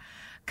I'm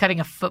cutting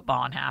a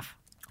football in half.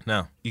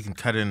 no, you can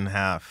cut it in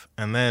half,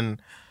 and then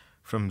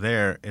from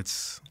there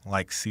it's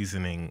like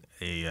seasoning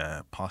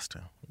a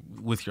pasta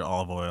with your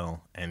olive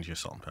oil and your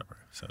salt and pepper.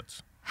 So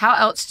it's How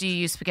else do you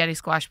use spaghetti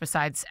squash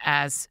besides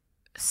as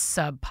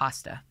sub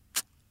pasta?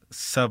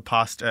 sub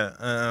pasta.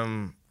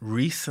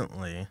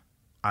 Recently,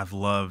 I've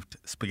loved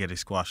spaghetti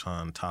squash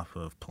on top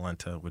of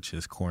polenta, which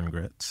is corn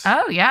grits.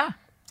 Oh, yeah.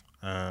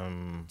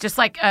 Um, Just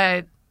like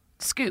a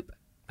scoop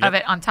of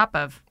it on top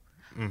of.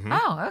 mhm.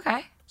 Oh,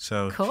 okay.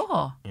 So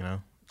Cool. you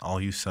know, all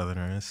you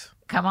Southerners,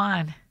 Come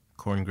on.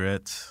 corn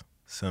grits,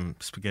 some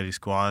spaghetti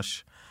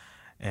squash,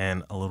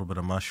 and a little bit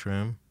of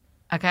mushroom.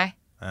 Okay.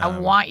 I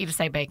want you to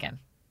say bacon.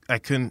 I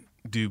couldn't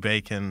do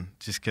bacon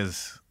just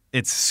because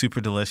it's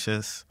super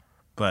delicious,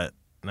 but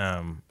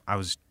I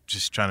was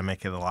just trying to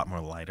make it a lot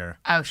more lighter.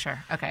 Oh,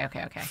 sure. Okay.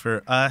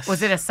 For us,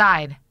 Was it a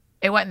side?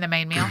 It wasn't the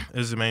main meal? it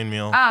was the main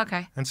meal. Oh,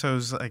 okay. And so it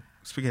was like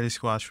spaghetti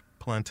squash,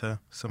 polenta,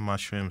 some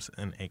mushrooms,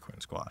 and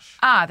acorn squash.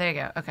 Ah, there you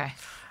go. Okay.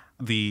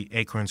 The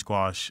acorn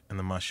squash and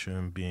the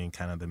mushroom being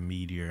kind of the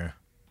meatier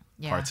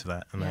Yeah. parts of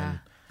that. And Yeah.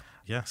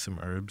 then, some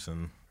herbs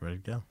and ready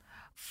to go.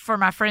 For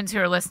my friends who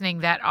are listening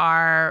that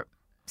are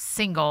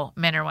single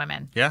men or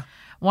women, Yeah.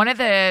 one of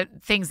the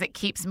things that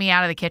keeps me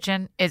out of the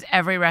kitchen is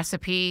every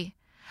recipe.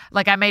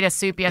 Like I made a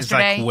soup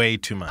yesterday. It's like way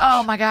too much.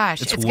 Oh my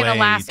gosh, It's it's going to way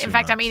last. In too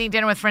fact, I'm much. eating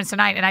dinner with friends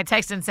tonight, and I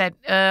texted and said,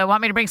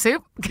 "Want me to bring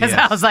soup?" Because I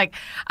Yes. was like,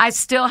 I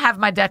still have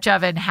my Dutch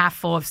oven half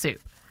full of soup.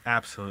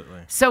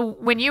 Absolutely. So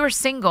when you were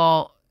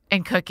single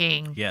and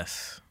cooking,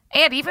 Yes.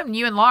 and even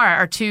you and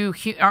Laura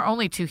are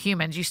only two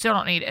humans, you still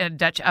don't need a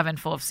Dutch oven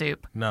full of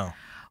soup. No.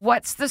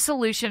 What's the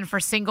solution for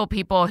single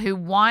people who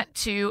want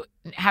to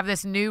have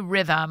this new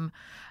rhythm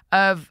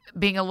of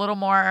being a little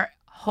more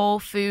whole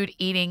food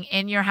eating,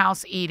 in your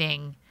house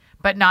eating,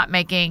 but not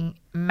making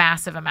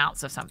massive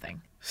amounts of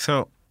something?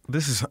 So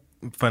this is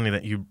funny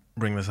that you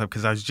bring this up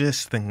because I was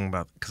just thinking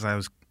about because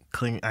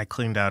I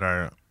cleaned out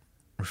our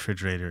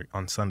refrigerator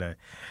on Sunday,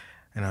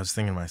 and I was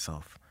thinking to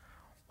myself,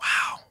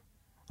 wow,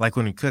 like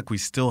when we cook, we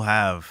still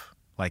have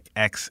like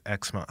X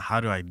amount. How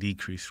do I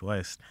decrease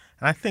waste?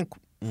 And I think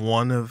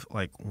one of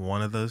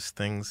those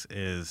things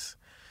is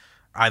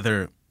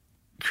either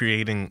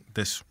creating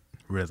this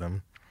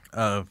rhythm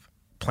of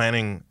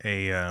planning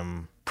a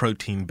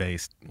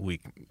protein-based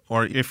week,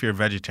 or if you're a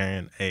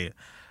vegetarian, a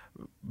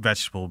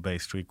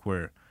vegetable-based week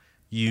where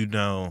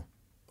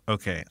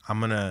okay, I'm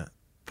gonna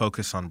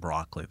focus on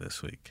broccoli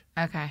this week.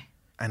 Okay.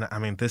 And I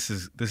mean, this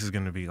is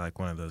going to be like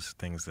one of those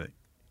things that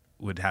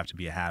would have to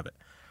be a habit.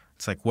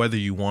 It's like whether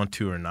you want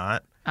to or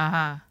not,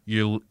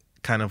 you're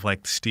kind of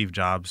like Steve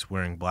Jobs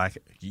wearing black.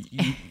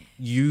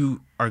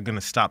 You are going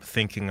to stop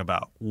thinking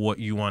about what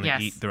you want to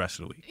Yes. eat the rest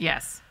of the week.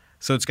 Yes.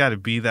 So it's got to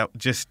be that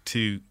just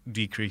to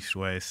decrease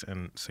waste,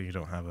 and so you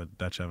don't have a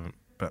Dutch oven,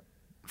 but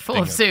Full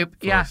thing of soup.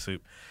 full Yeah. of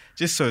soup.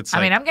 Just so it's. I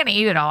like, mean, I'm going to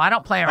eat it all. I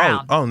don't play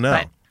around. oh no,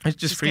 But it's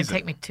just it's going freeze to it.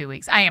 take me 2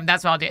 weeks. I am.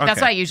 That's what I'll do. That's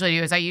Okay. what I usually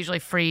do is I usually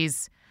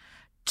freeze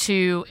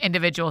 2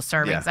 individual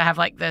servings. Yeah. I have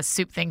like the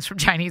soup things from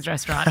Chinese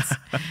restaurants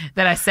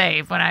that I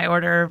save when I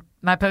order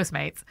my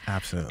Postmates.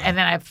 Absolutely. And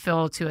then I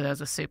fill 2 of those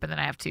with soup, and then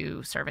I have 2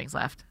 servings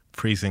left.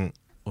 Freezing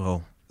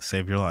will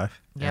save your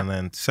life. Yep. And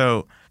then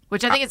so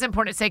Which I think it's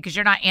important to say because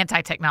you're not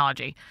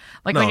anti-technology.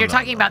 Like when No, you're no,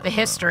 talking no, about the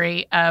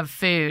history of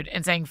food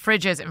and saying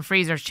fridges and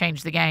freezers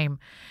changed the game,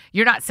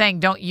 you're not saying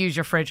don't use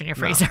your fridge and your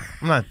freezer.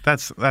 I'm not,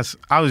 that's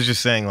I was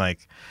just saying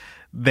like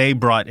they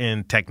brought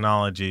in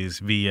technologies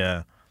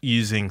via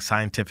using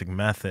scientific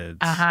methods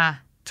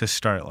to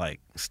start like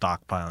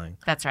stockpiling.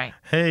 That's right.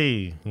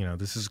 Hey,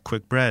 this is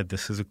quick bread.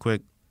 This is a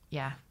quick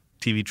Yeah.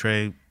 TV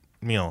tray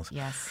meals.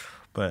 Yes.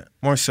 But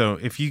more so,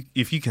 if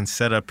you can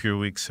set up your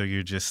week so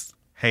you're just,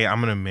 hey,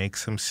 I'm gonna make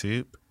some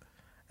soup,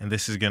 and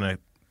this is gonna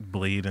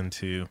bleed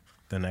into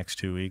the next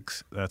 2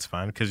 weeks. That's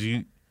fine because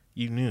you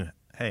knew,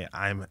 hey,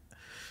 I'm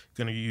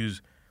gonna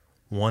use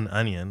 1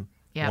 onion,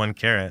 Yep. 1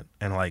 carrot,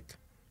 and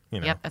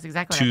Yep, that's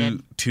exactly what I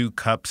did. two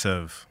cups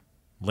of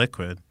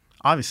liquid.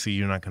 Obviously,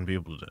 you're not gonna be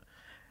able to,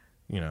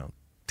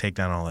 take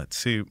down all that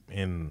soup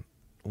in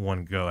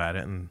one go at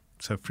it, and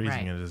so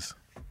freezing Right. it is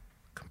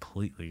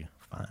completely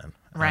fine.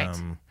 Right.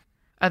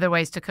 Other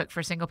ways to cook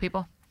for single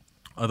people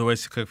Other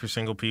ways to cook for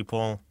single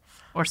people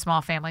or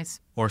small families?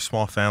 or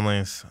small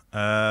families.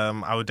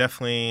 I would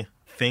definitely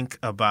think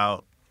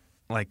about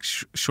like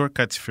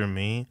shortcuts for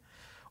me,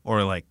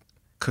 or like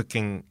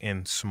cooking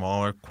in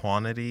smaller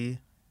quantity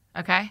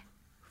Okay.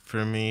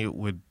 for me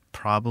would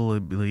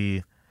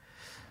probably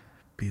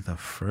be the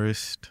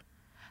first.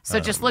 So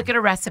just look at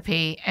a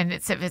recipe, and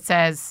if it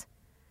says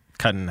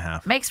cut in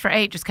half. Makes for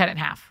 8, just cut it in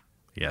half.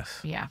 Yes.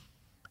 Yeah.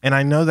 And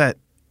I know that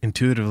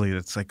intuitively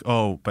it's like,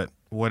 oh, but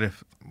what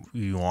if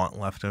you want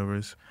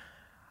leftovers?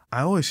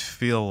 I always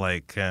feel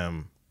like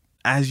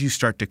as you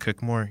start to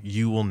cook more,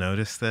 you will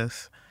notice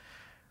this.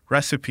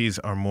 Recipes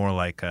are more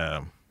like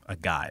a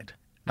guide,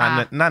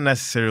 not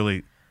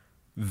necessarily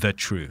the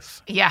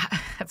truth. Yeah,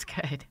 that's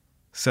good.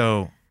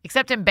 So,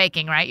 except in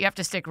baking, right? You have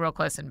to stick real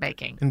close in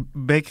baking. And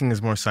baking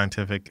is more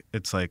scientific.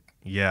 It's like,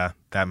 yeah,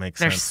 that makes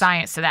sense. There's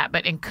science to that,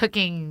 but in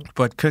cooking...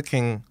 But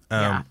cooking,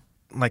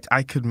 like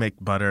I could make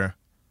butter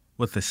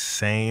with the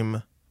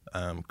same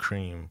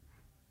cream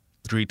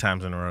 3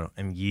 times in a row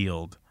and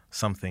yield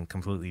something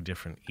completely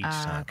different each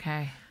time.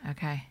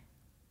 Okay.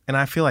 And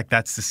I feel like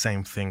that's the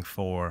same thing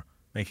for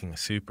making a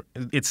soup.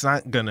 It's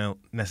not going to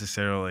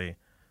necessarily,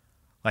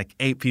 like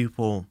 8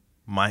 people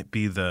might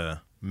be the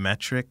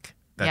metric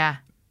that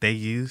they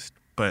used,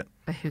 but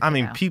I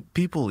mean,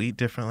 people eat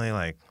differently.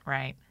 Like,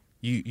 right.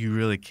 You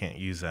really can't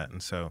use that.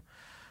 And so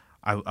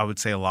I would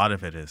say a lot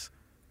of it is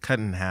cut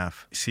in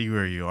half, see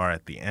where you are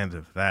at the end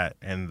of that,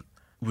 and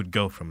would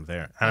go from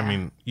there. Yeah. I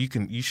mean,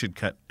 you should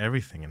cut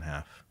everything in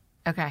half.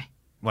 Okay.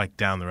 Like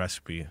down the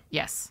recipe.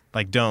 Yes.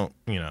 Like don't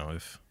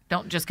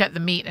just cut the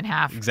meat in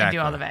half and do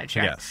all the veg.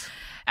 Right? Yes.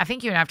 I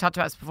think you and I have talked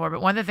about this before,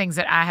 but one of the things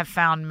that I have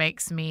found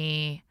makes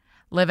me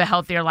live a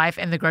healthier life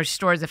in the grocery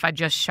store is if I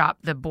just shop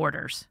the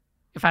borders,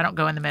 if I don't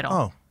go in the middle.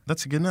 Oh,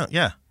 that's a good note.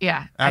 Yeah.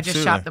 Yeah. Absolutely. I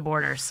just shop the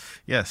borders.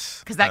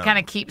 Yes. Because that kind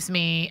of keeps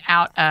me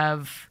out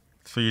of...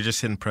 So you're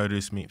just hitting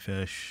produce, meat,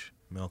 fish,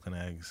 milk, and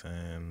eggs,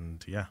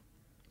 and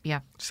Yeah.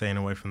 Staying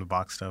away from the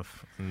box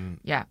stuff.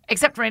 Yeah.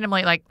 Except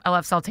randomly, like I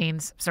love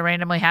saltines, so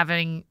randomly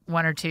having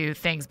 1 or 2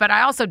 things. But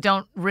I also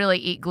don't really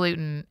eat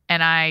gluten,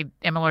 and I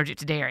am allergic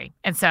to dairy.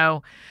 And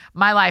so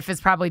my life is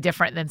probably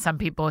different than some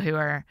people who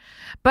are.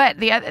 But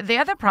the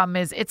other problem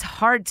is it's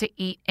hard to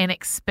eat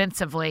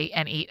inexpensively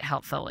and eat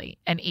healthily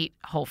and eat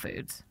whole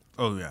foods.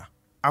 Oh, yeah.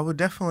 I would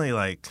definitely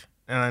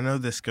and I know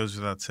this goes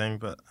without saying,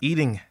 but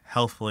eating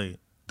healthily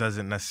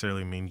doesn't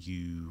necessarily mean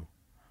you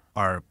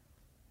are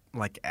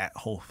like at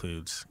Whole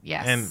Foods.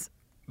 Yes. And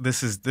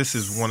this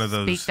is one of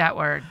those. Speak that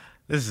word.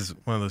 This is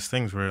one of those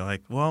things where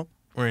like, well,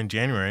 we're in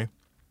January,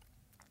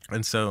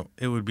 and so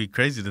it would be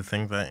crazy to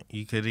think that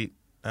you could eat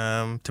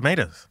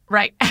tomatoes.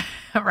 Right.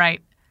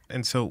 Right.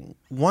 And so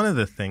one of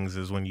the things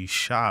is when you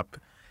shop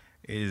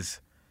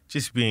is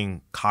just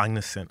being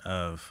cognizant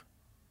of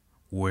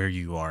where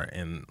you are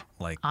in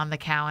on the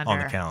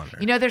calendar.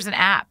 You know, there's an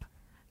app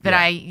that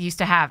I used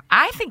to have.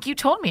 I think you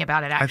told me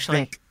about it, actually.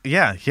 I think,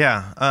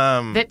 yeah.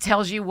 That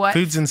tells you what...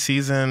 Foods in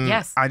season.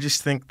 Yes. I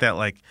just think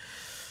that,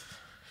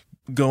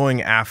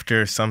 going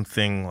after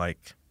something,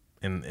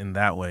 in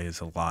that way is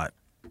a lot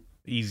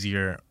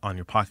easier on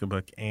your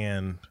pocketbook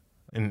and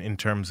in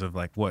terms of,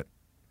 what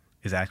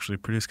is actually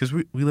produced. Because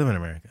we live in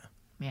America.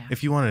 Yeah.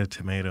 If you wanted a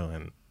tomato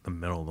in the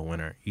middle of the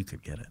winter, you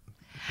could get it.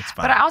 It's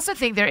fine. But I also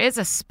think there is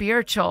a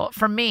spiritual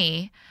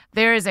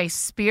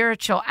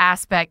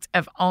aspect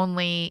of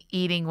only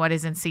eating what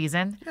is in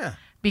season. Yeah.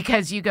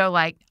 Because you go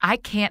I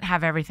can't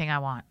have everything I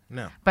want.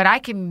 No. But I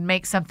can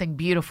make something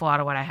beautiful out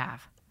of what I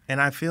have.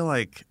 And I feel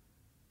like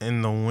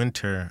in the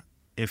winter,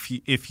 if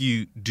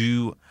you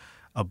do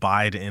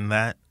abide in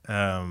that,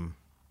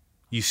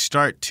 you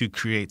start to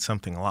create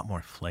something a lot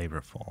more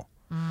flavorful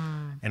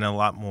and a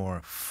lot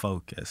more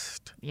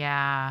focused.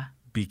 Yeah.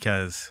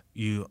 Because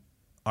you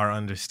are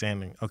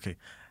understanding, okay,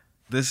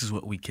 this is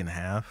what we can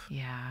have.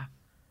 Yeah.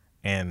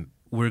 And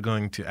we're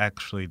going to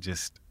actually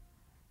just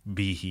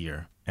be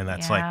here. And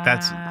that's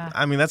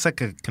that's like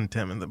a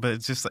contentment, but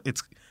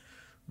it's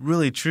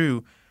really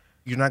true.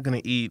 You're not going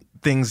to eat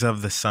things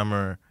of the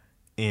summer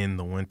in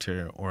the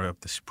winter or of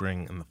the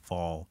spring in the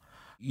fall.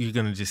 You're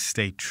going to just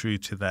stay true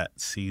to that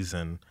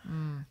season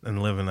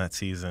and live in that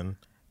season.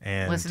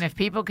 And listen, if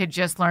people could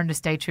just learn to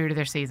stay true to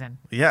their season.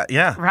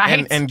 Yeah.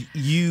 Right? And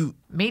you...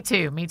 Me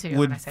too.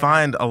 ...would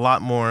find a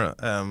lot more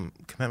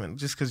commitment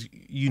just because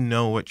you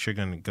know what you're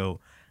going to go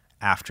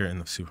after in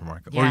the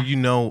supermarket. Yeah. Or you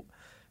know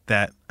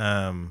that,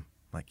 I'm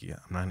not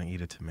going to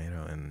eat a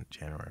tomato in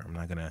January. I'm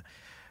not going to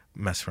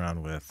mess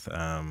around with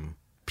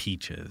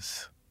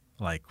peaches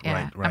right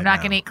now. I'm not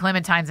going to eat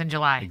clementines in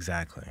July.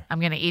 Exactly. I'm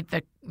going to eat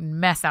the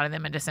mess out of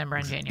them in December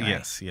and January.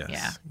 Yes.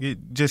 Yeah.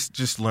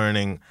 Just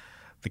learning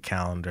the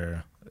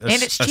calendar. And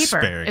it's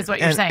cheaper, is what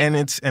you're saying. And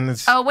it's when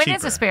cheaper.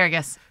 is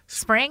asparagus?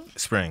 Spring?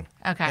 Spring.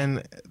 Okay.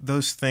 And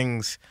those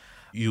things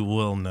you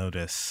will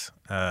notice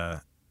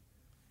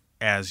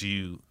as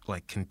you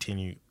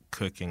continue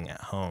cooking at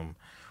home.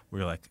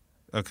 We're like,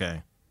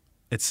 okay,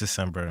 it's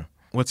December.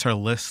 What's our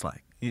list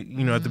like?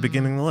 At the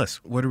beginning of the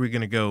list, what are we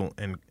going to go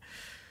and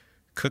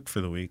cook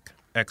for the week?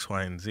 X,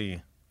 Y, and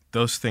Z.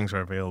 Those things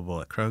are available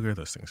at Kroger.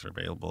 Those things are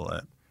available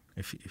at,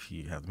 if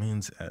you have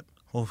means, at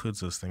Whole Foods.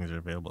 Those things are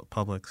available at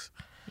Publix.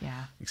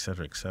 Yeah. Et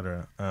cetera, et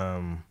cetera.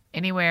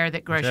 Anywhere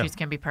that groceries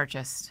can be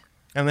purchased.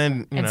 And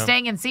then,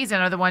 staying in season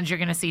are the ones you're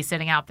going to see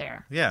sitting out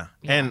there. Yeah.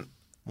 And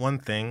one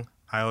thing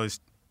I always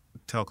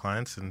tell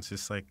clients, and it's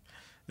just like,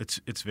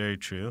 it's very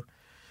true.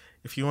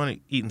 If you want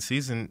to eat in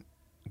season,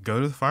 go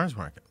to the farmers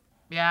market.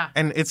 Yeah.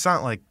 And it's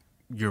not like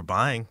you're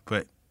buying,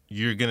 but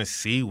you're going to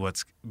see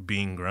what's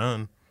being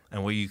grown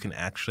and what you can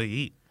actually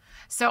eat.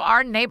 So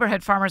our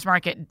neighborhood farmers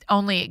market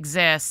only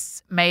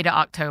exists May to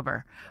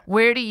October.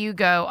 Where do you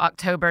go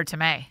October to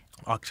May?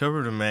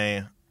 October to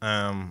May.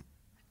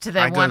 To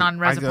the one on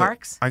Rosa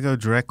Parks? I go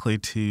directly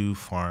to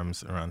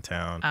farms around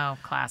town. Oh,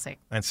 classic.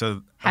 And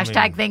so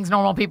Hashtag things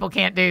normal people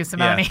can't do,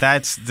 Simone. Yeah,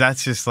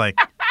 that's just like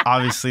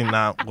obviously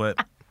not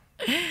what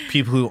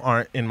people who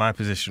aren't in my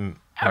position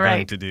are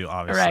going to do,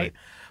 obviously. Right.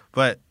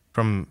 But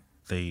from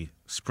the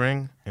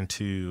spring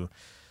into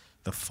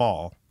the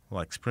fall,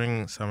 like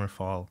spring, summer,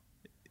 fall,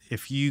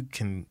 if you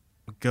can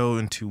go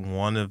into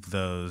one of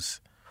those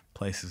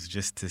places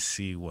just to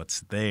see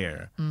what's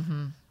there,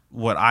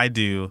 what I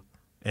do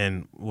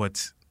and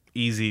what's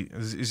easy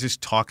is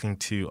just talking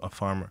to a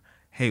farmer.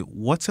 Hey,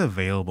 what's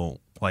available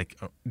like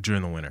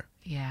during the winter?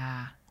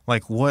 Yeah.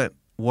 Like what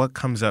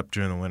comes up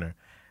during the winter?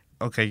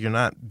 Okay, you're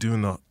not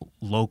doing the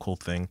local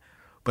thing,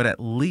 but at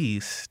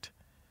least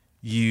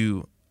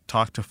you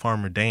talked to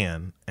Farmer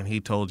Dan and he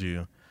told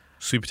you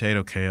sweet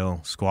potato,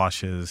 kale,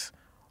 squashes,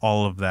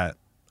 all of that,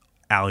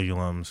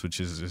 alliums, which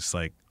is just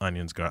like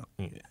onions,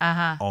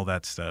 all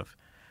that stuff.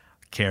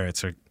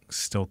 Carrots are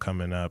still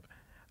coming up.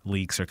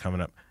 Leeks are coming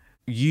up.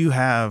 You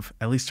have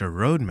at least a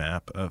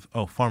roadmap of,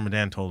 Farmer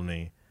Dan told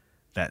me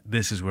that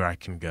this is where I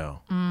can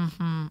go.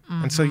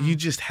 And so you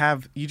just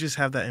have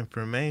that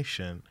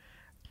information.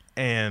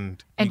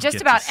 And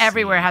just about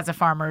everywhere has a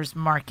farmer's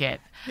market,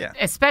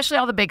 especially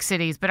all the big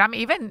cities. But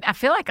I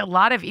feel like a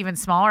lot of even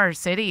smaller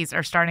cities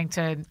are starting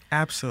to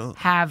absolutely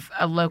have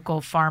a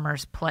local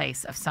farmer's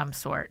place of some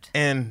sort.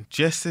 And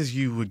just as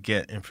you would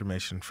get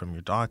information from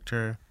your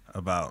doctor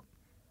about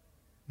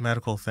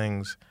medical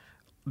things,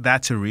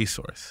 that's a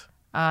resource.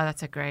 Oh,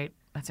 that's a great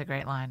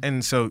line.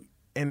 And so,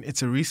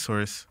 it's a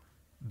resource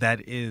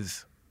that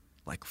is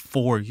like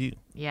for you.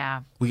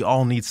 Yeah. We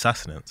all need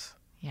sustenance.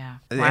 Yeah.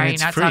 Why are you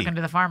not talking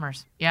to the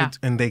farmers? Yeah.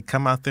 And they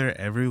come out there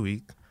every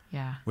week.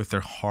 Yeah. With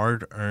their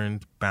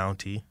hard-earned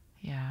bounty.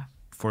 Yeah.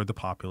 For the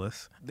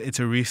populace. It's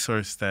a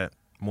resource that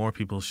more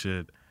people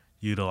should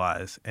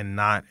utilize, and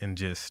not in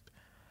just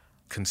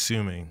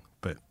consuming,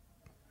 but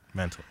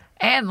mentally.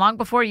 And long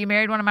before you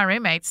married one of my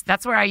roommates,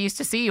 that's where I used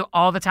to see you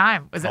all the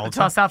time, was at the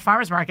 12 South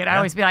Farmers Market. I'd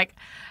always be like,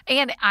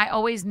 and I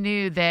always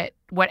knew that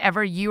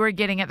whatever you were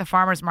getting at the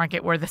farmers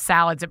market were the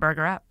salads at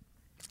Burger Up.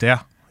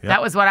 Yeah.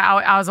 That was what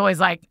I was always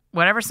like,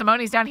 whatever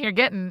Simone's down here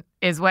getting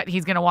is what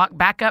he's going to walk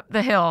back up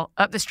the hill,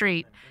 up the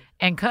street,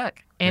 and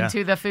cook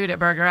into the food at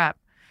Burger Up.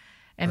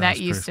 And that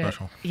used to,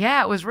 special.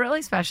 Yeah, it was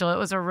really special. It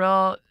was a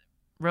real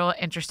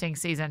interesting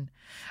season.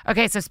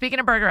 Okay, so speaking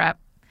of Burger Up,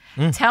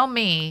 tell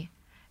me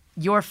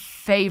your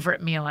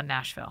favorite meal in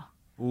Nashville.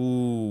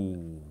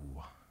 Ooh.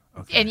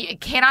 Okay. And it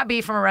cannot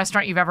be from a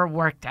restaurant you've ever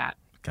worked at.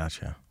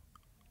 Gotcha.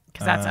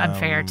 Because that's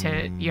unfair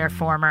to your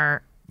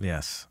former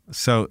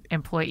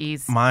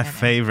employees. My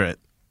favorite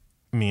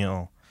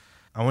meal,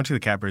 I went to the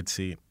Catbird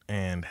Seat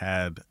and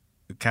had,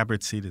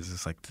 Catbird Seat is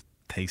this like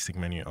tasting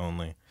menu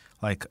only.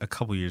 Like a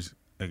couple years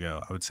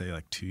ago, I would say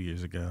like 2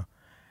 years ago.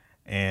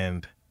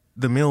 And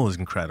the meal was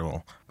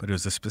incredible, but it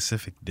was a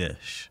specific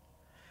dish.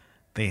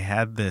 They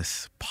had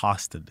this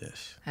pasta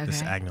dish,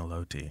 this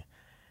agnolotti,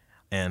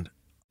 and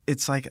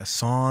it's like a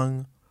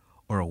song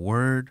or a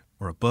word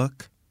or a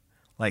book.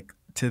 Like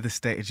to this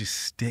day, it just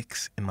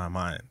sticks in my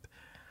mind.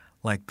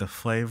 Like the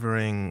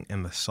flavoring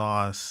and the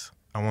sauce,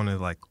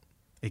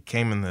 it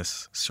came in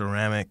this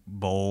ceramic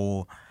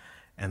bowl,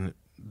 and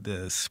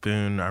the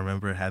spoon, I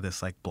remember it had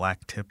this like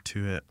black tip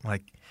to it.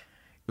 Like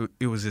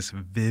it was this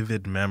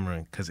vivid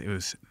memory because it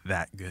was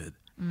that good.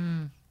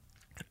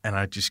 And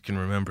I just can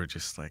remember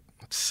just like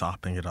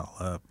sopping it all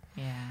up.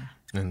 Yeah.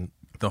 And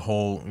the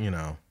whole,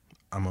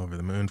 I'm over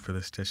the moon for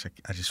this dish.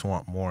 I just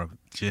want more of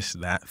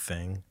just that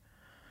thing.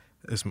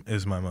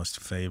 Is my most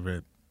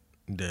favorite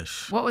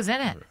dish. What was in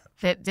it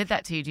that did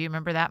that to you? Do you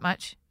remember that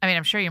much? I mean,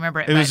 I'm sure you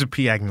remember it. It was a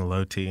pea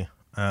agnolotti.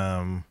 I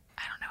don't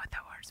know what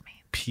that words mean.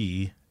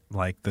 Pea,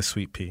 like the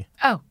sweet pea.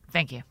 Oh,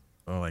 thank you.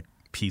 Or like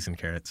peas and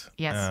carrots.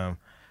 Yes.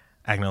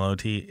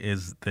 Agnolotti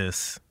is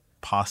this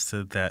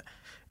pasta that,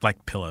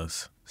 like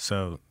pillows.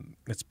 So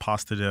it's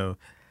pasta dough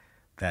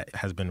that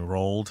has been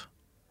rolled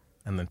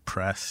and then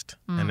pressed,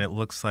 and it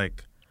looks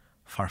like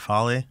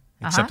farfalle,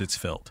 except it's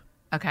filled.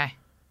 Okay.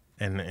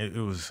 And it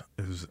was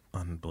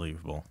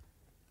unbelievable.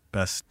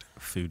 Best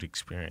food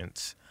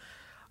experience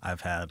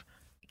I've had.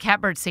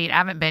 Catbird Seat, I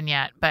haven't been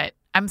yet, but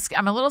I'm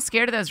a little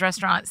scared of those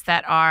restaurants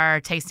that are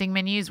tasting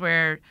menus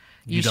where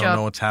you don't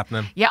know what's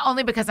happening. Yeah,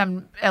 only because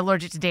I'm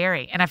allergic to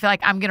dairy, and I feel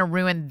like I'm going to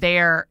ruin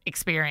their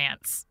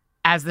experience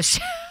as the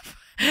chef.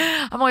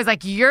 I'm always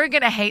like, you're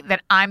going to hate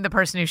that I'm the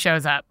person who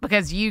shows up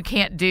because you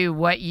can't do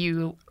what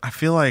you... I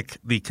feel like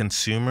the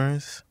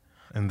consumers,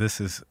 and this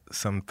is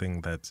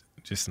something that's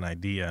just an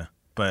idea,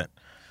 but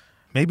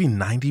maybe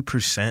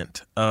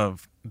 90%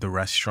 of the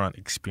restaurant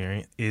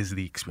experience is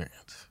the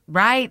experience.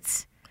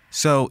 Right.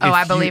 So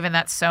I believe in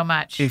that so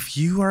much. If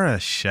you are a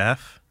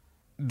chef,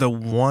 the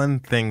one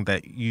thing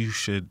that you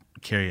should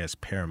carry as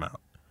paramount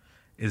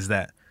is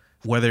that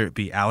whether it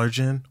be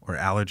allergen or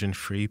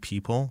allergen-free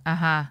people,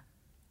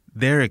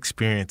 their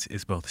experience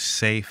is both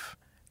safe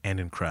and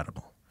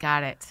incredible.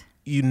 Got it.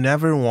 You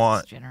never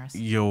want generous.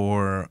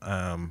 your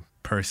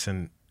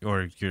person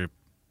or your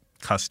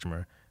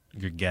customer,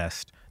 your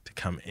guest, to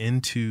come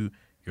into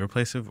your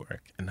place of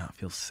work and not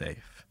feel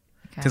safe.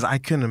 Because I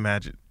couldn't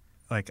imagine,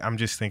 like, I'm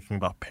just thinking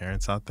about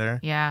parents out there.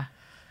 Yeah.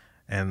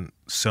 And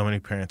so many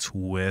parents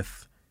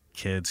with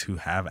kids who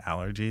have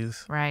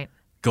allergies. Right.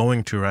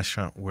 Going to a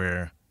restaurant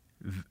where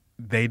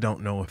they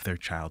don't know if their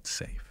child's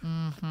safe.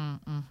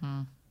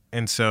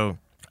 And so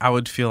I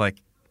would feel like,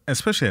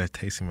 especially at a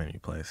tasting menu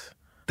place,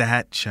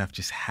 that chef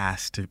just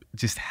has to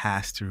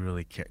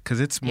really care,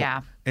 because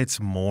it's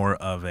more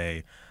of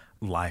a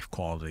life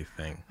quality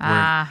thing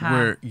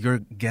where your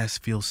guests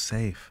feel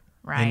safe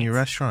in your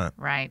restaurant.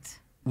 Right.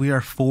 We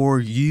are for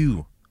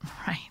you.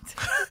 Right.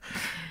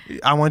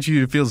 I want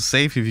you to feel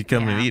safe if you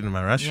come and eat in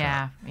my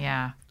restaurant.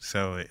 Yeah.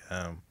 So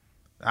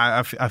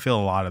I feel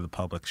a lot of the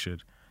public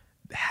should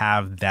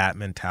have that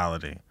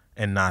mentality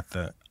and not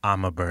the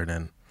I'm a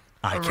burden.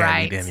 I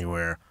can't eat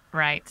anywhere.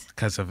 Right.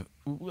 Because of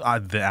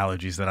the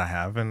allergies that I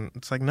have. And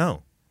it's like,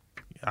 no.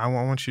 I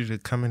want you to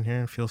come in here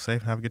and feel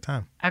safe and have a good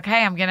time.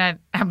 Okay, I'm gonna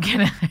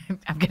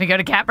go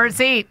to Catbird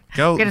Seat.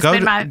 Go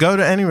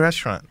to any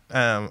restaurant.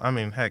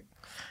 Heck,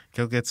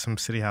 go get some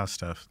City House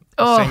stuff.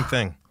 Same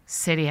thing.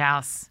 City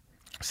House.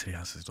 City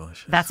House is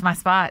delicious. That's my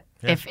spot.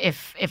 Yeah.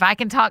 If I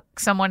can talk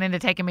someone into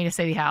taking me to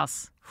City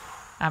House,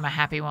 I'm a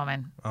happy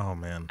woman. Oh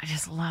man, I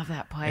just love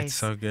that place. It's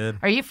so good.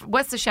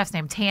 What's the chef's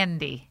name?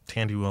 Tandy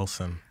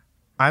Wilson.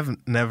 I've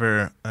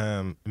never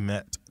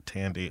met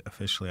Tandy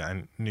officially.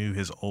 I knew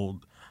his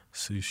old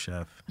sous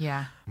chef.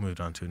 Yeah.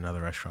 Moved on to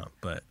another restaurant,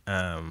 but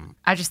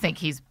I just think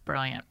he's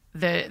brilliant.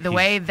 The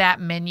way that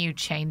menu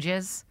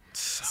changes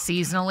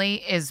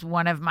seasonally is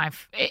one of my.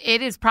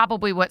 It is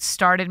probably what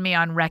started me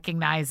on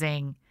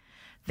recognizing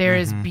there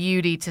is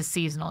beauty to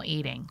seasonal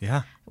eating.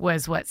 Yeah.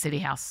 Was what City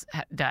House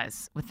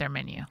does with their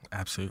menu.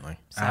 Absolutely.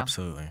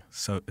 Absolutely.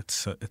 So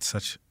it's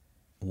such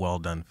well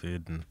done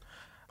food, and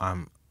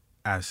I'm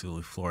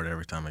absolutely floored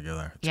every time I go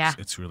there.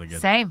 It's really good.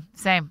 Same.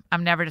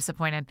 I'm never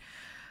disappointed.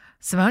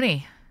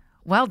 Simone,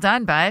 well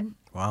done, bud.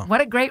 Wow.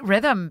 What a great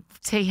rhythm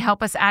to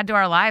help us add to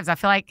our lives. I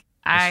feel like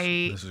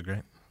This is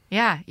great.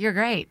 Yeah, you're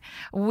great.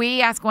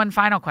 We ask one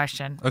final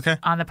question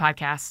on the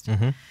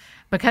podcast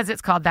because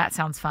it's called That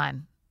Sounds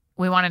Fun.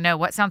 We want to know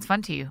what sounds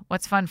fun to you.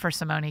 What's fun for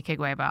Simone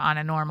Kigweba on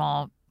a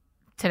normal,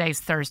 today's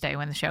Thursday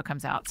when the show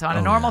comes out. So on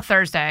a normal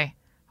Thursday,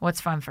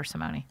 what's fun for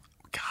Simone?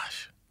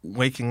 Gosh,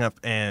 waking up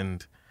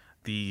and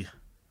the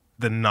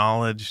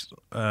knowledge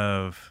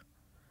of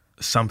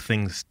some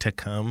things to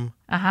come.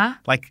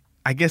 Like,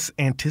 I guess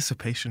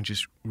anticipation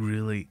just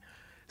really,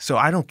 so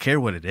I don't care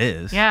what it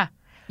is. Yeah.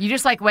 You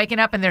just like waking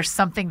up and there's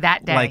something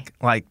that day.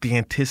 Like the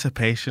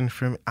anticipation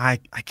from, I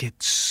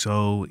get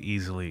so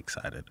easily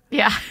excited.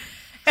 Yeah.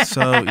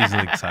 So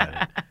easily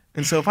excited.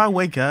 And so if I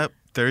wake up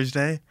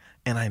Thursday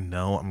and I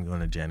know I'm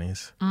going to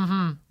Jenny's,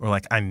 or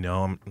I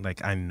know I'm going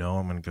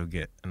to go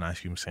get an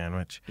ice cream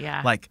sandwich.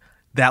 Yeah. Like,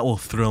 that will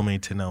thrill me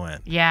to no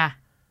end. Yeah.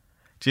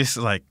 Just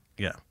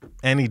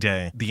any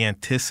day, the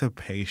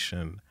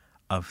anticipation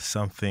of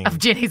something. Of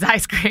Jenny's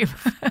ice cream.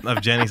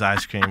 Of Jenny's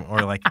ice cream,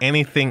 or like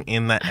anything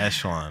in that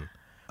echelon,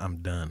 I'm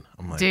done.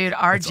 I'm like, dude,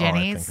 our that's all I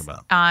Jenny's think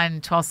about.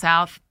 On 12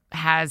 South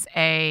has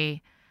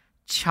a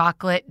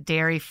chocolate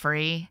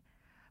dairy-free,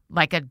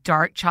 like a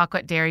dark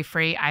chocolate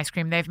dairy-free ice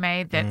cream they've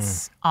made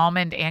that's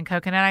almond and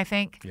coconut, I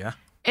think. Yeah.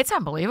 It's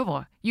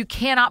unbelievable. You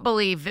cannot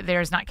believe that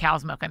there's not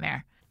cow's milk in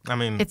there. I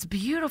mean, it's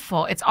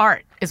beautiful. It's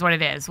art is what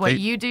it is. What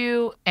you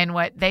do and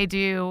what they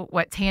do,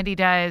 what Tandy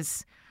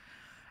does.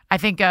 I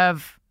think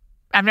of,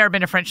 I've never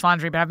been to French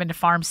Laundry, but I've been to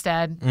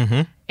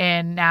Farmstead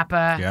in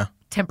Napa. Yeah.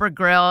 Temper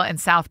Grill in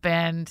South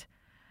Bend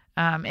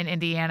in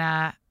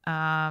Indiana.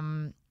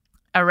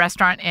 A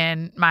restaurant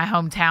in my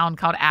hometown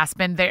called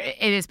Aspen. It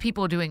is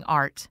people doing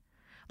art.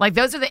 Like,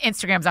 those are the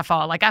Instagrams I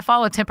follow. Like, I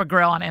follow Temper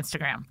Grill on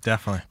Instagram.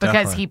 Definitely.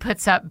 Because he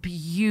puts up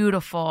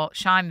beautiful,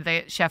 Sean,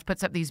 the chef,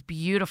 puts up these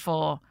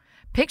beautiful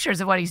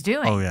pictures of what he's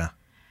doing. Oh, yeah.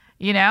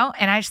 You know?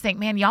 And I just think,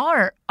 man, y'all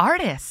are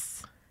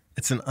artists.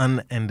 It's an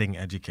unending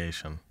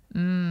education.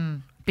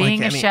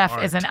 Being a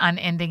chef is an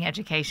unending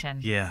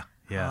education. Yeah.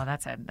 Oh,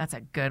 that's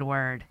a good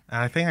word.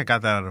 And I think I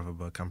got that out of a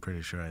book. I'm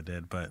pretty sure I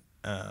did. But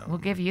we'll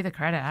give you the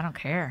credit. I don't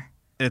care.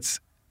 It's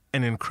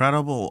an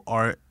incredible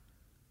art,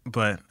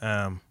 but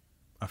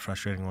a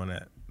frustrating one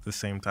at the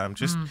same time.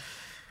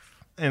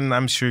 And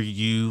I'm sure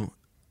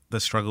the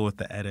struggle with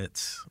the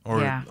edits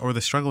or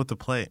the struggle with the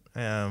plate.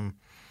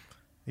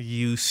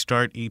 You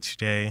start each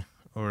day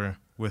or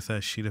with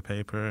a sheet of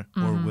paper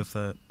or with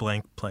a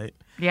blank plate.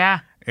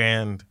 Yeah.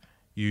 And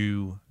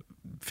you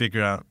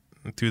figure out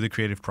through the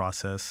creative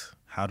process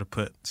how to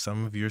put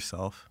some of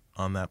yourself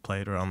on that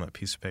plate or on that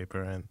piece of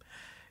paper, and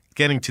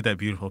getting to that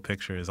beautiful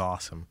picture is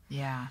awesome.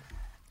 Yeah.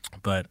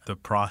 But the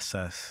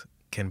process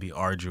can be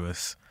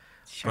arduous,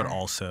 but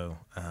also,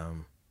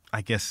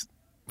 I guess,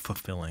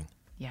 fulfilling.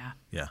 Yeah.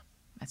 Yeah.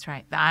 That's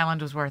right. The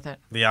island was worth it.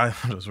 The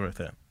island was worth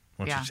it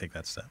once Yeah. you take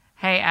that step.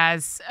 Hey,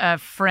 as a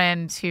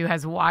friend who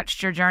has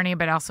watched your journey,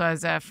 but also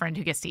as a friend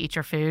who gets to eat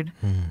your food,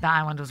 the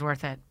island was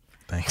worth it.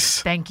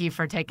 Thanks. Thank you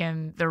for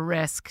taking the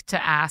risk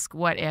to ask,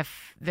 what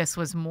if this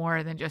was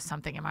more than just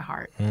something in my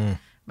heart?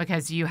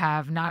 Because you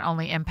have not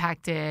only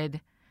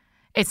impacted,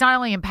 it's not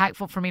only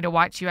impactful for me to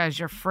watch you as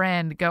your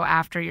friend go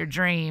after your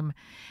dream,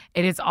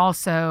 it is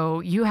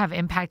also, you have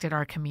impacted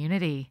our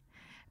community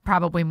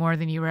probably more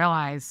than you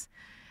realize.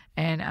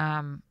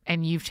 And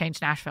you've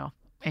changed Nashville.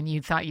 And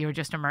you thought you were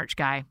just a merch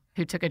guy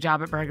who took a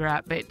job at Burger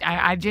Up. But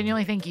I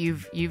genuinely think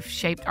you've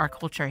shaped our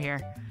culture here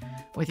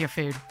with your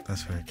food.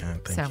 That's very kind.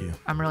 Thank you.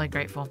 I'm really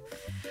grateful.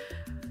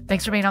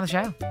 Thanks for being on the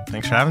show.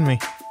 Thanks for having me.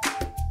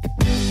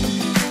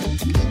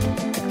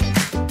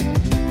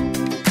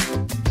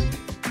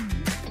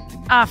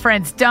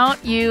 Friends,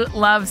 don't you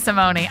love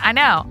Simone? I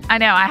know.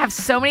 I have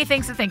so many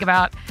things to think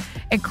about,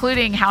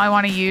 including how I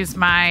want to use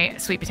my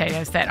sweet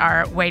potatoes that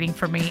are waiting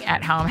for me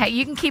at home. Hey,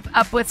 you can keep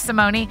up with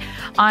Simone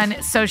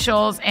on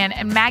socials,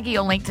 and Maggie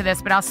will link to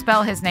this, but I'll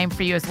spell his name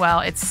for you as well.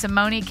 It's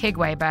Simone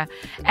Kigweba,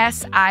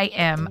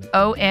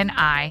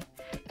 SIMONI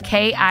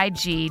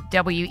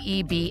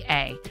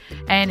KIGWEBA.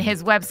 And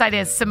his website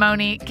is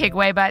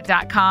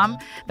SimoneKigweba.com.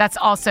 That's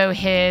also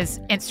his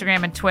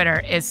Instagram and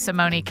Twitter is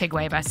Simone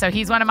Kigweba. So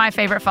he's one of my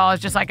favorite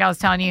follows, just like I was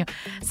telling you,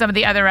 some of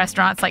the other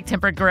restaurants like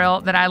Tempered Grill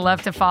that I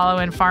love to follow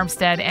in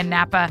Farmstead and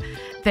Napa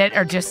that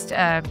are just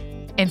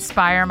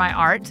inspire my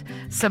art.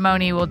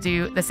 Simone will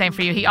do the same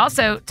for you. He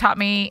also taught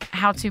me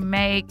how to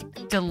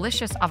make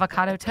delicious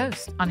avocado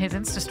toast on his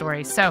Insta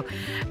story. So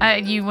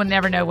you will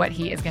never know what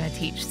he is going to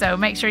teach. So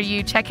make sure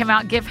you check him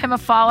out, give him a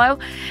follow.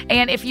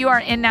 And if you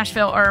are in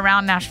Nashville or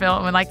around Nashville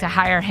and would like to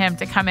hire him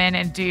to come in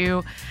and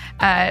do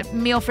a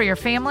meal for your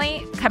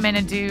family, come in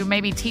and do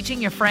maybe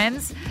teaching your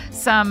friends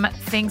some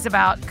things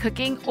about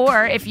cooking,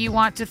 or if you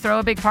want to throw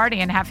a big party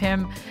and have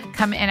him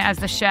come in as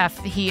the chef,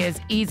 he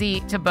is easy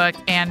to book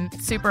and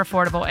super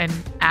affordable and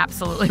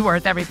absolutely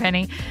worth every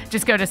penny.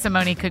 Just go to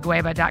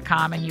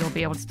SimoneKigweba.com and you'll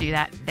be able to do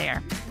that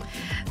there.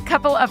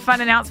 Couple of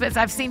fun announcements.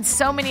 I've seen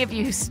so many of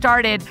you who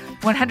started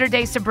 100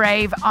 Days to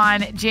Brave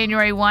on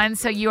January 1,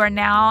 so you are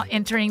now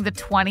entering the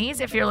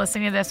 20s if you're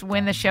listening to this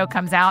when the show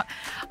comes out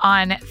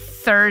on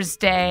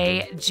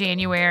Thursday,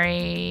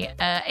 January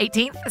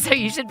 18th. So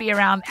you should be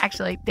around,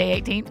 actually,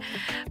 day 18th,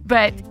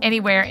 but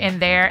anywhere in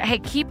there. Hey,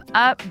 keep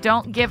up.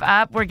 Don't give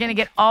up. We're going to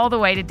get all the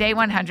way to day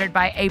 100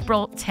 by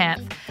April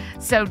 10th.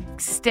 So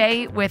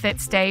stay with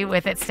it, stay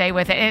with it, stay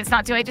with it. And it's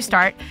not too late to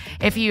start.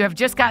 If you have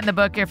just gotten the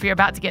book or if you're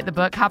about to get the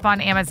book, hop on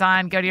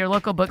Amazon, go to your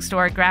local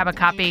bookstore, grab a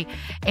copy,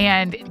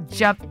 and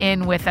jump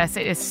in with us.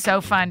 It is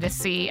so fun to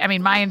see. I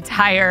mean, my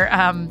entire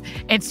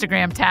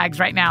Instagram tags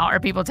right now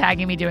are people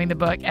tagging me doing the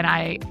book, and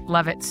I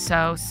love it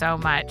so, so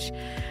much.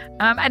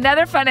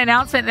 Another fun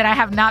announcement that I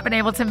have not been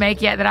able to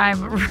make yet that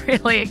I'm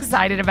really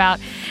excited about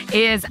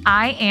is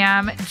I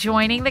am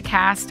joining the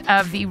cast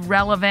of the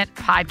Relevant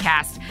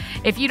podcast.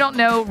 If you don't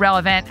know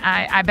Relevant,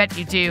 I bet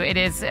you do. It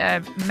is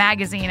a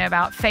magazine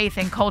about faith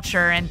and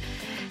culture, and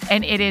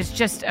it is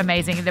just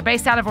amazing. They're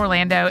based out of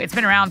Orlando. It's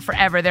been around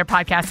forever. Their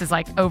podcast is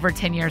like over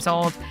 10 years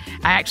old.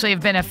 I actually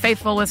have been a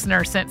faithful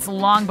listener since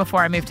long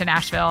before I moved to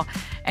Nashville.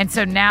 And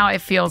so now it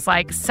feels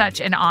like such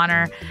an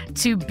honor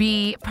to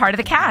be part of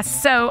the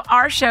cast. So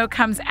our show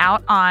comes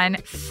out on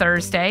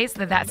Thursdays,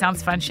 the That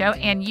Sounds Fun show,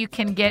 and you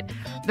can get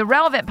the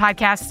Relevant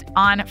podcast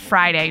on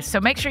Fridays. So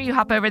make sure you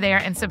hop over there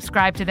and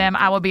subscribe to them.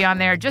 I will be on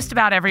there just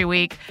about every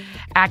week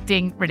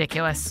acting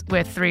ridiculous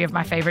with three of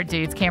my favorite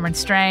dudes, Cameron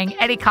Strang,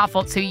 Eddie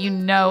Koffoltz, who you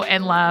know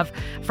and love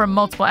from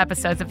multiple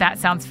episodes of That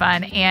Sounds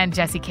Fun, and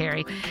Jesse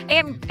Carey,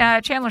 and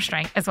Chandler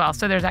Strang as well.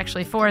 So there's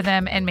actually four of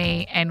them and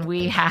me, and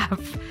we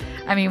have...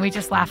 I mean, we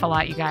just laugh a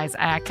lot, you guys. I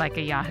act like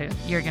a yahoo.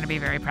 You're going to be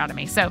very proud of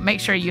me. So make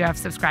sure you have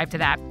subscribed to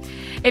that.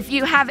 If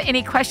you have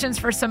any questions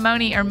for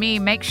Simone or me,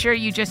 make sure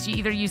you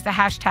either use the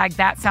hashtag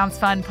That Sounds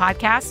Fun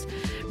Podcast.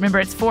 Remember,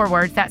 it's 4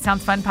 words, That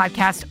Sounds Fun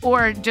Podcast,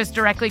 or just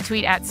directly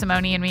tweet at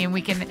Simone and me, and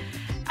we can...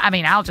 I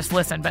mean, I'll just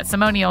listen, but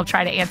Simone will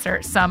try to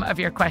answer some of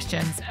your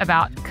questions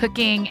about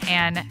cooking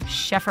and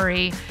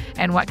chefery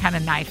and what kind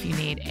of knife you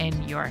need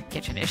in your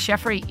kitchen. Is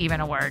chefery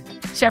even a word?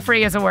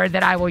 Chefery is a word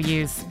that I will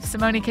use.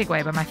 Simone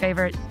Kigweba, my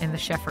favorite in the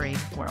chefery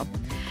world.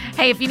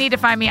 Hey, if you need to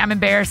find me, I'm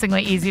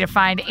embarrassingly easy to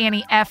find.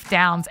 Annie F.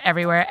 Downs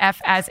everywhere.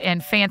 F as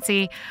in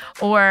fancy,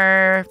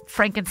 or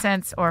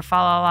frankincense, or fa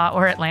la la,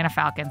 or Atlanta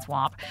Falcons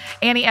womp.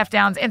 Annie F.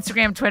 Downs,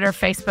 Instagram, Twitter,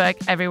 Facebook,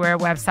 everywhere.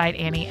 Website,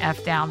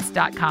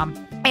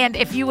 AnnieFDowns.com. And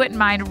if you wouldn't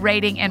mind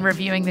rating and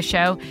reviewing the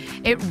show,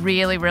 it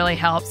really, really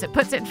helps. It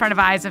puts it in front of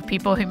eyes of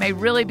people who may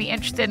really be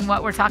interested in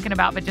what we're talking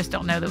about, but just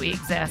don't know that we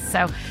exist.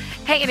 So,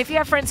 hey, and if you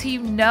have friends who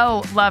you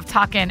know love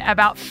talking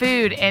about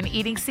food and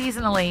eating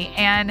seasonally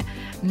and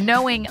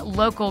knowing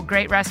local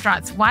great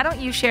restaurants, why don't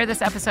you share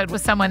this episode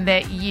with someone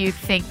that you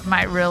think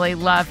might really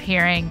love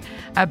hearing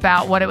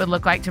about what it would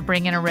look like to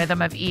bring in a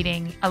rhythm of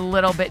eating a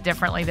little bit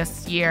differently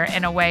this year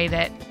in a way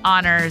that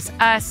honors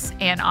us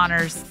and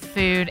honors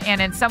food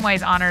and in some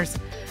ways honors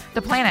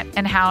the planet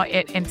and how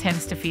it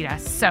intends to feed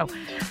us. So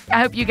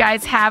I hope you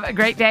guys have a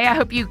great day. I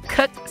hope you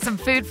cook some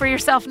food for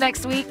yourself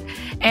next week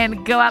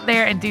and go out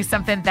there and do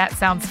something that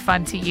sounds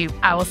fun to you.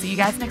 I will see you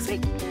guys next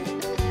week.